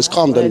 So it's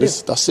calm then.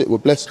 That's it. We're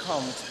blessed.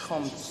 Come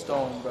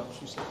stone, bro.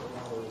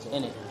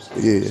 In it.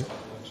 Yeah.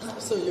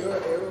 So you're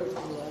an arrow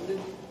from London?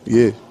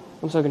 Yeah.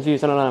 I'm so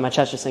confused. I don't know. My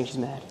chat's just saying she's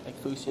mad.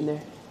 Like Fusi. In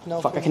there.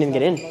 Fuck, I can't even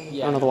get in.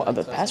 I don't know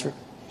the password.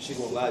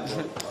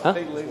 Huh?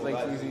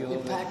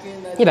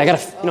 Packing that. Yeah, but I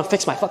gotta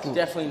fix my fucking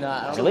Definitely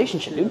not. I don't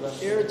relationship, dude.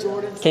 Air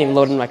Jordan. Can't even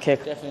load in my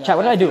kick. Chat,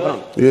 what did I do?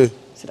 Hold on. Yeah.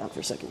 Sit down for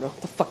a second, bro.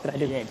 What the fuck did I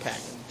do? You ain't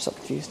packing. I'm so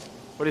confused.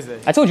 What is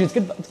this? I told you it's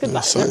good. It's good.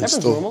 something Everyone's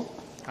still. normal.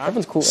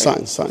 Everyone's cool.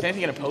 Right? Sign. Is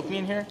anything gonna poke me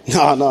in here?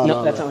 No.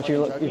 No, that's not what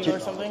you're. Or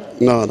something?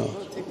 No.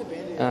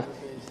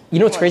 You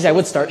know what's crazy? I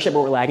would start shit,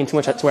 but we're lagging too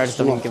much. That's where I just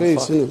don't My even give a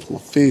face, fuck. innit? It's my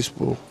face,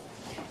 bro.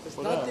 There's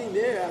nothing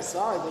there. I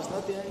saw it. There's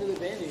nothing under the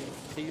bandage.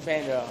 Take the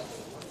band off.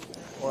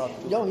 Or up.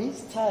 Yo,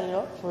 he's tied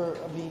up for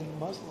being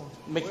Muslim.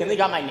 McKinley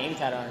got my name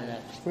tattooed on her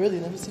neck. Really?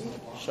 Let me see.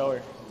 Show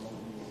her.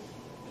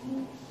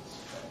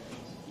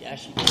 Yeah,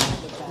 she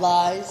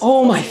Lies.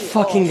 Oh my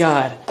fucking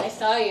god! I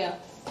saw you.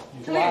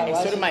 Come And here.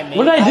 so did my name.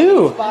 What did I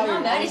do? I'm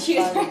not mad at you.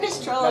 You're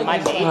just trolling. My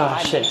me. name. Ah,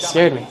 shit,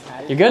 scared me.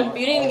 You good?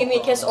 You didn't even give me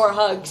a kiss or a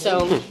hug,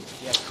 so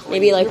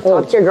maybe like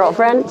talk to your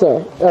girlfriend.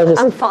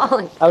 I'm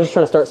falling. I was just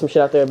trying to start some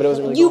shit out there, but it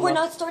wasn't really. You going were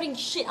well. not starting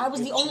shit. I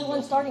was the only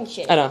one starting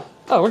shit. I know.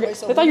 Oh, we're good.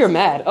 They thought you were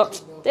mad. Oh,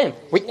 damn.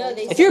 Wait. No,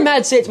 they If you're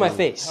mad, say it to my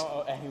face.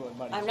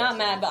 I'm not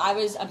mad, but I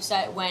was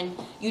upset when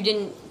you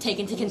didn't take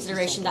into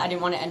consideration that I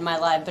didn't want to end my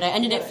live, but I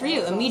ended it for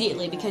you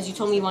immediately because you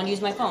told me you wanted to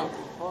use my phone.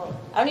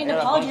 I don't need an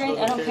apology or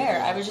anything. I don't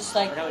care. I was just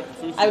like,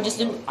 I just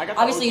didn't.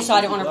 Obviously, you saw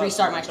I didn't want to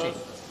restart my stream.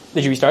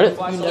 Did you restart it?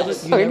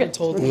 Yes. Oh, you're good.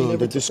 No,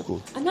 the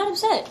disco. I'm not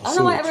upset. I don't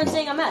know why everyone's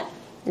saying I'm mad.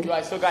 Dude,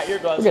 I still got your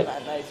gloves We're good.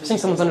 that night. I think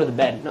someone's under the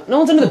bed. No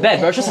one's under the bed,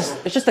 bro.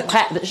 It's just a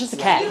cat. It's just a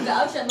You cat.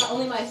 vouch that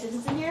only my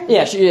assistant's in here?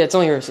 Yeah, it's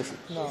only her assistant.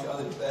 No.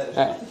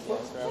 Alright.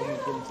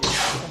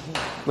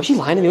 Was she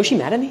lying to me? Was she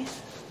mad at me?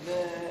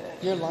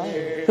 You're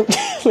lying.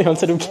 Leon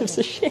said, who gives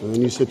a shit? And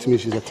then you said to me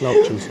she's a clout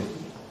chaser.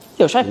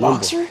 Yo, should I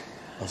box her?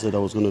 I said I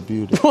was gonna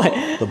be with her.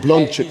 What? The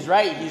blonde chick. He's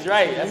right.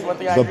 That's one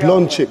thing I The agree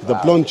blonde on. chick. The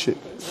blonde chick.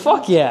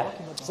 Fuck yeah.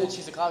 Said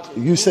she's a clout chaser.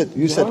 You said.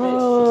 The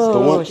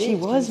Oh, one. she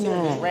was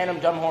mad. Random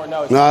dumb whore.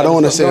 No. No, I don't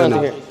want to say her Go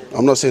on name.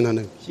 I'm not saying her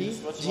name.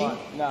 What's wrong?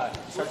 No, it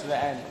starts with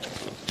the N.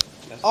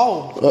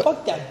 Oh,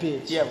 fuck that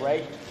bitch. Yeah,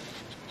 right?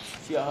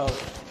 She a hoe.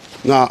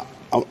 Nah,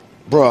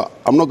 bro,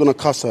 I'm not gonna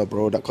cuss her,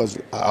 bro. That cause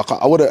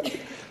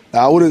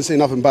I wouldn't say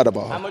nothing bad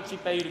about How her. much she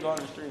pay you to go on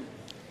the stream?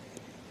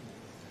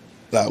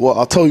 Like, well,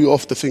 I'll tell you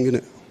off the thing,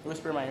 innit?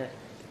 Whisper in my ear.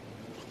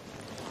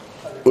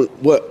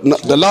 What? No,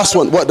 the last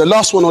one. What? The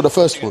last one or the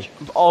first one?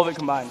 All of it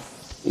combined.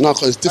 No,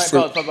 because it's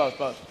different. Right,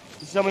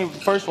 both. Tell me the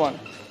first one.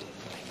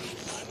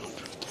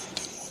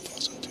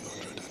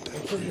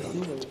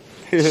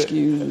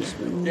 Excuse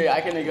me. Yeah,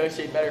 I can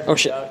negotiate better. Oh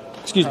shit.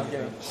 Excuse me.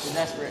 You're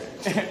desperate.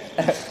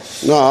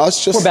 No,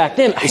 it's just. We're back.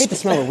 Damn, I hate the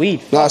smell of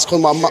weed. No, it's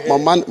because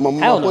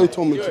my boy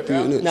told me to do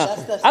it. No,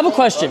 I have a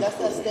question. That's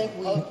that stank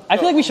weed. I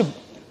feel like we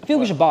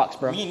should box,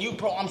 bro. Me and you,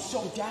 bro, I'm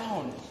so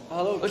down.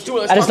 Hello. Let's do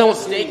it. Let's I just talk don't-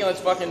 about steak and let's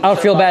fucking. I would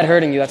feel bad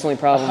hurting you. That's the only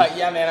problem.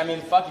 Yeah, man. I mean,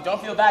 fuck you. Don't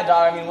feel bad,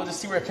 dog. I mean, we'll just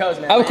see where it goes,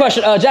 man. I have a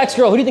question. Jack's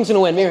girl. Who do you think's gonna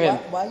win? Me or him?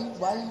 Why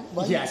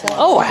you tell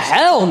Oh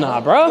hell nah,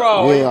 bro. Bro,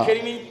 are Yeah, you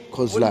kidding me?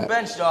 Cause What like, you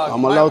bench, dog?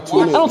 I'm allowed to.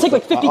 I don't take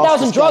like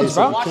 50,000 drugs,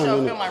 bro. Watch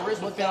out, feel my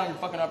wrist. What's down on your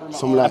fucking upper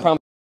Some arm? like, I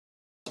promise.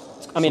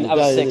 I mean, I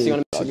was 6. You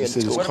want to Like be you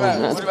said, it's What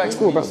common. about Nah, it's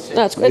cool, bro.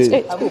 Nah, it's cool. It's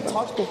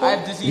cool, bro. I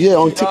have disease. Yeah,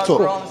 on too, dog. TikTok.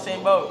 We're all in the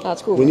same boat. Nah,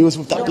 it's cool. When Bro. you was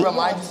with that Talking about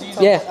my disease.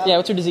 Yeah.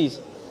 What's your disease?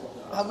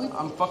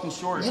 I'm fucking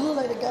short. You look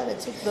like the guy that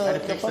took the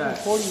fix fucking that.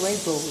 40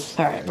 Range Rovers.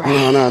 All right,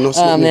 bro. No, it's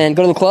not me. Man,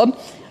 go to the club.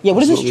 Yeah.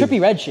 What is this It's not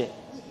trippy red shit?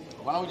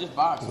 Why don't we just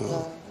box?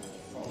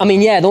 I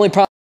mean, yeah. The only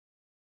problem.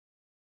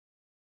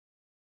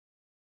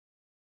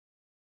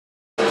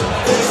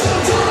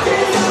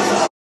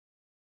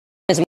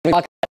 is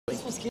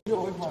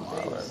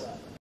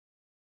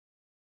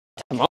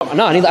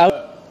No, I need.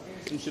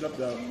 Some shit up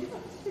though.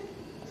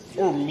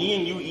 Or me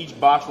and you each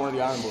box one of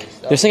the Iron Boys.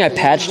 They're saying I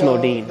patched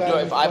Modeen. Yo,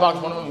 if I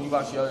box one of them and you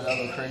box the other,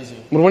 that'll go crazy.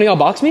 Would one of y'all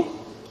box me?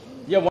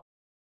 Yeah, one.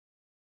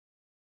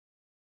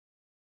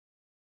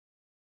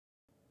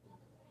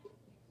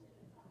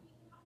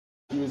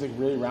 He was like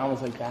really round,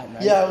 was like that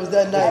night. Yeah, it was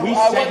that night. We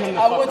I sent him the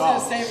I fuck went to the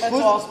off. same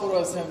mental hospital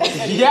as him. They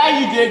said Yeah,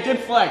 you did. Good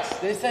flex.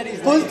 They said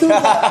he's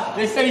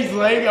They said he's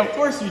lame. Of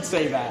course you'd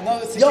say that. No,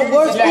 the Yo, security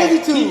where's said-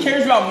 Yeah, Booty he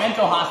cares about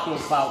mental hospital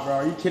clout, bro.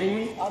 Are you kidding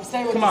me? I'm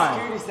saying what Come the on.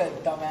 security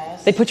said,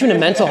 dumbass. They put you in a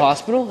mental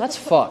hospital? That's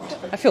fucked.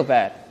 I feel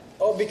bad.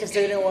 Oh, because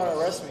they didn't want to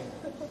arrest me.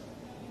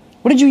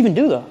 What did you even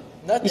do though?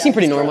 Nothing. You seem I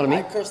pretty just normal to me.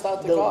 I cursed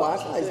out the The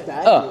cops. Wi-Fi is That's it.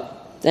 bad. Oh,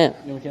 damn.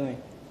 You're killing me.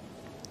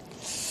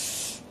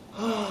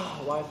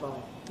 Wi-Fi.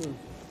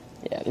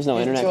 Yeah, there's no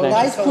internet So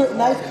connection.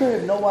 Nice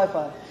crib, no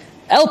Wi-Fi.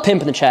 L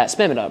pimp in the chat.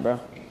 Spam it up, bro.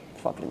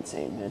 Fucking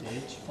insane, man.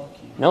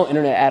 No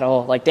internet at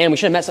all. Like, damn, we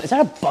should have met. Is that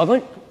a bug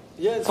on?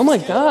 Yeah, it's Oh my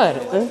just god.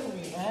 get away from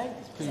me, man.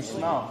 You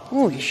smell.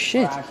 Holy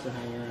shit.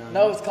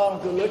 No, it's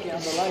called him good looking.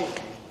 I'm the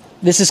light.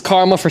 This is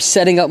karma for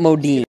setting up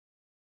Modeen.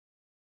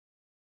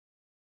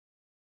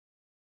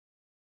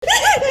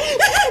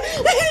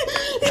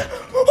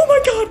 Oh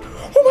my god!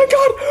 Oh my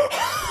god!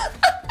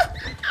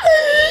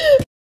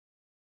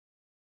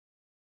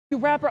 You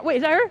rap. Wait,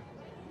 is that her?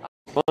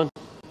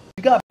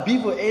 You got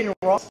beef with Aiden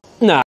Ross,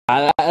 Nah,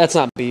 that's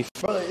not beef.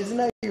 brother. Isn't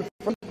that your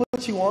friend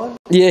put you on?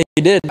 Yeah,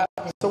 he did.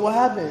 So what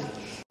happened?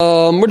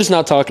 We're just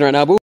not talking right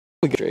now, but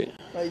we get straight.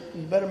 Like,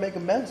 you better make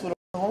amends with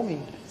a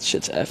homie.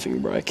 Shit's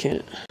effing, bro. I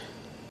can't.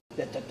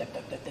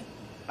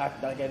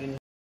 Act like I didn't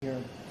hear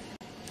him.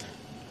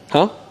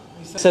 Huh?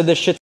 Said this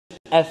shit's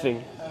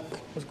effing.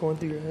 What's going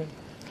through your head?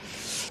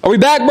 Are we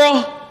back,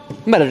 bro?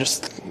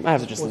 I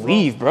have to just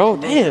leave, bro.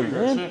 Damn,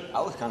 man.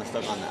 I was kind of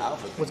stuck on the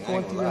alpha thing. What's I going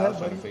ain't through gonna your lie, I was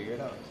head, trying to figure it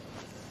out.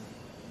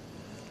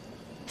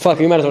 Fuck,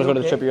 we might as well go to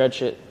the Trippy Red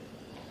shit.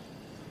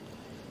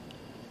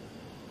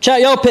 Chat,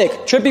 y'all pick.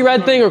 Trippy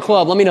Red thing or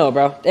club? Let me know,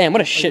 bro. Damn,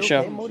 what a shit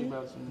show.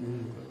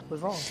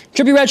 What's wrong?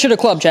 Trippy Red shit or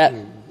club, chat?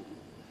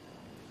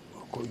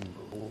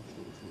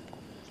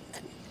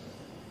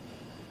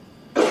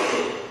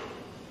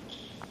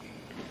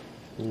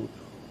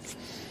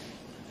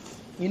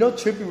 You know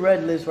Trippy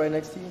Red lives right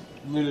next to you?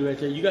 Literally right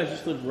there. You guys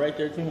just live right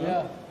there too, huh?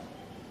 Yeah.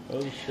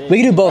 Holy shit. We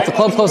can do both. The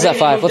club closes at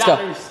 5. Let's go. All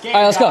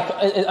right, let's go.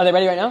 Are they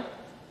ready right now?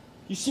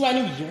 You see my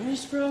new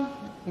Urus, bro?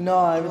 No,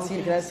 I haven't seen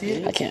it. Can I see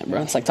it? I can't,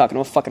 bro. It's like talking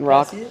to a fucking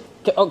rock. See it?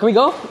 Can we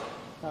go?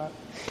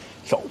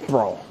 Yo,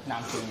 bro. Nah,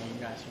 I'm kidding.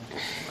 You got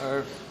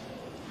you.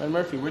 And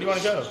Murphy, where do you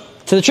want to go?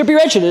 To the Trippy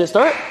Red shit, did it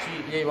start?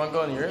 Yeah, you want to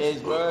go in Urus?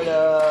 It's word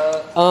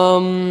up.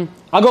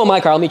 I'll go in my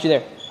car. I'll meet you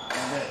there.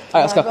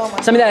 All right, let's go.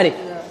 Send me that, Eddie.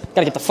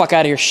 Gotta get the fuck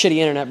out of your shitty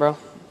internet, bro.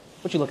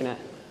 What you looking at?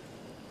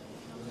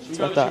 Should we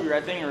go to the Trippy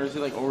Red thing, or is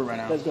it like over by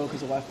now? Let's go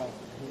because of Wi-Fi.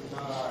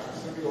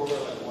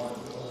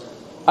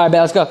 All right,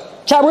 bet, let's go.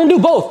 Chat, we're gonna do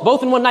both.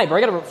 Both in one night, bro.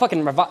 We gotta fucking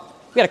we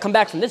gotta come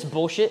back from this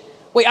bullshit.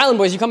 Wait, Island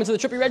Boys, you coming to the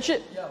Trippy Red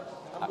shit? Yeah.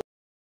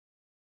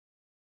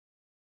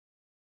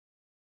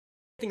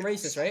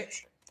 Racist, right?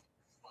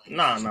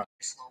 Nah. To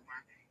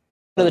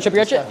the Trippy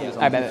Red shit? All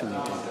right, bet.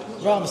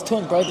 Bro, I'm his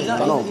twin brother. He's not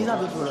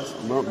beefing with us.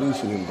 I'm not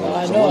beefing him, bro.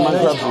 I So know, when I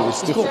man know. grabs you,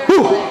 it's different.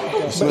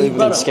 It's not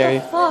even.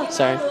 Scary.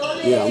 Sorry.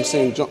 Yeah, I'm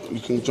saying jump. You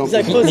can jump.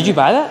 Did you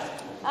buy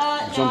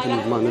that? Jump in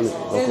with mine,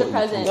 innit? There's a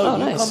present. Oh,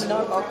 nice.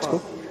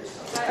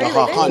 Like,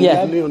 I can't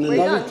Yeah. leave Leon in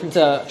there. It's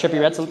a Trippy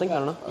Red something. I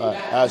don't know.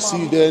 Alright, I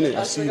see you there, innit?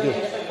 I see you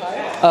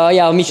there.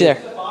 Yeah, I'll meet you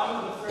there. All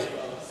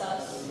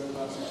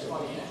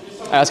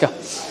right, let's go.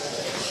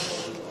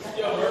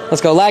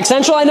 Let's go. Lag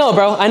Central. I know,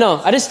 bro. I know.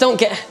 I just don't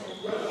get.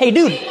 Hey,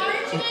 dude. Why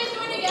aren't you guys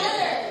going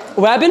together?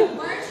 What happened?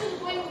 Why aren't you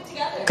going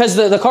together? Because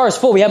the car is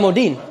full. We have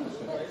Modeen.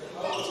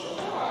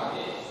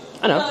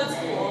 I know.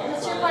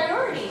 That's your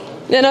priority.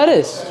 Yeah, no, it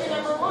is. You're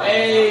number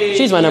Hey,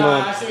 She's my number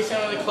one. I see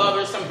some of the club.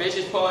 There's some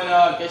bitches pulling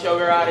up. Get your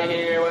girl out of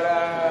here. What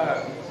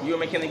up? You and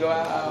McKinley go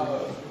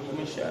out.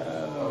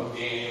 Michelle.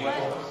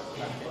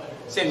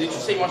 Sam, did you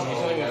say you want to do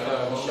something with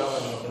Michelle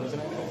and McKinley?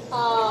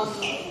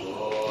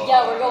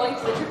 Yeah, we're going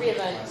to the trippy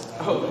event.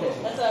 Oh,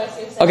 That's what I was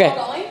going to say. Okay. We're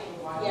all going?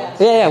 Yeah.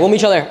 Yeah, we'll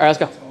meet you all there. All right, let's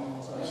go.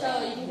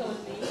 Michelle, you can go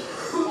with me.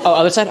 Oh,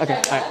 other side? Okay.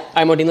 All right.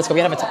 All right, Modeen, let's go.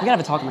 We gotta have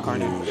a talk in the car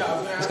now.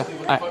 Let's go.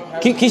 All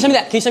right. Can you send me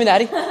that? Can you send me the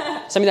Addy?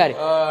 Send me the Addy. Yo,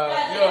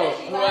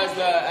 who has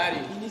the Addy?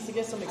 He needs to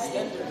get some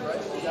extenders,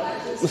 right?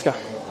 Let's go.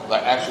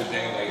 Like extra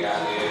thing they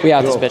got here. We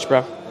out this bitch,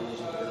 bro.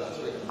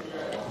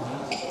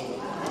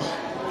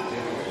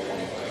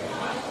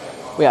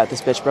 We out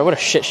this bitch, bro. What a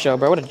shit show,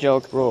 bro. What a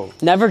joke. Bro.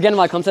 Never again will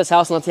I come to this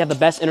house unless you have the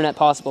best internet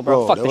possible,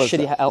 bro. Fuck this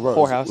shitty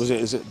whorehouse.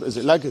 Is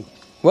it lagging?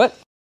 What?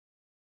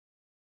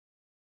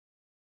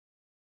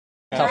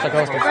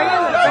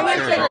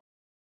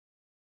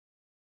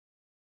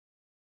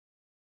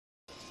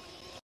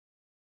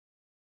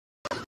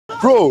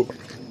 Bro,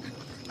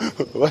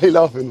 why are you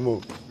laughing,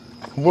 Mo?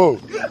 Mo. You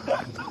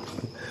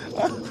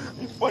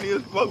funny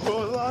as fuck,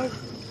 bro.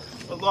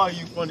 Allah,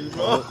 you funny,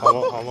 bro.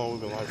 How long we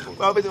been live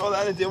for? I've been doing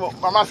that day,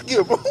 my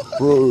skill, bro.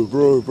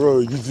 Bro.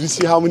 You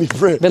see how many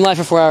brothers? Been live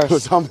for 4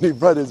 hours. How many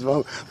brothers,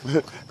 bro?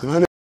 Why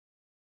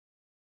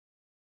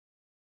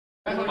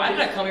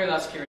did I come here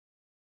without security?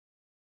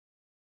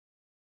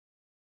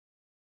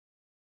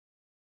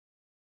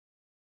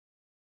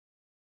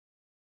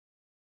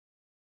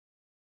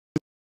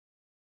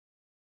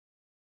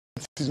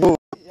 Mo.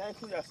 Yeah, I ain't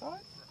clean outside.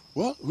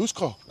 What? Whose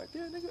car? Like,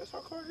 yeah, nigga, that's our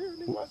car here.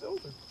 Nigga, why is it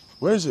open?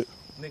 Where is it?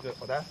 Nigga,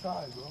 on that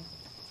side, bro.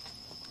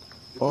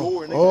 The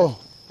Oh, door,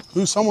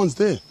 nigga. someone's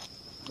there.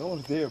 No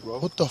one's there, bro.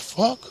 What the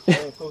fuck?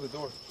 Close the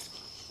door.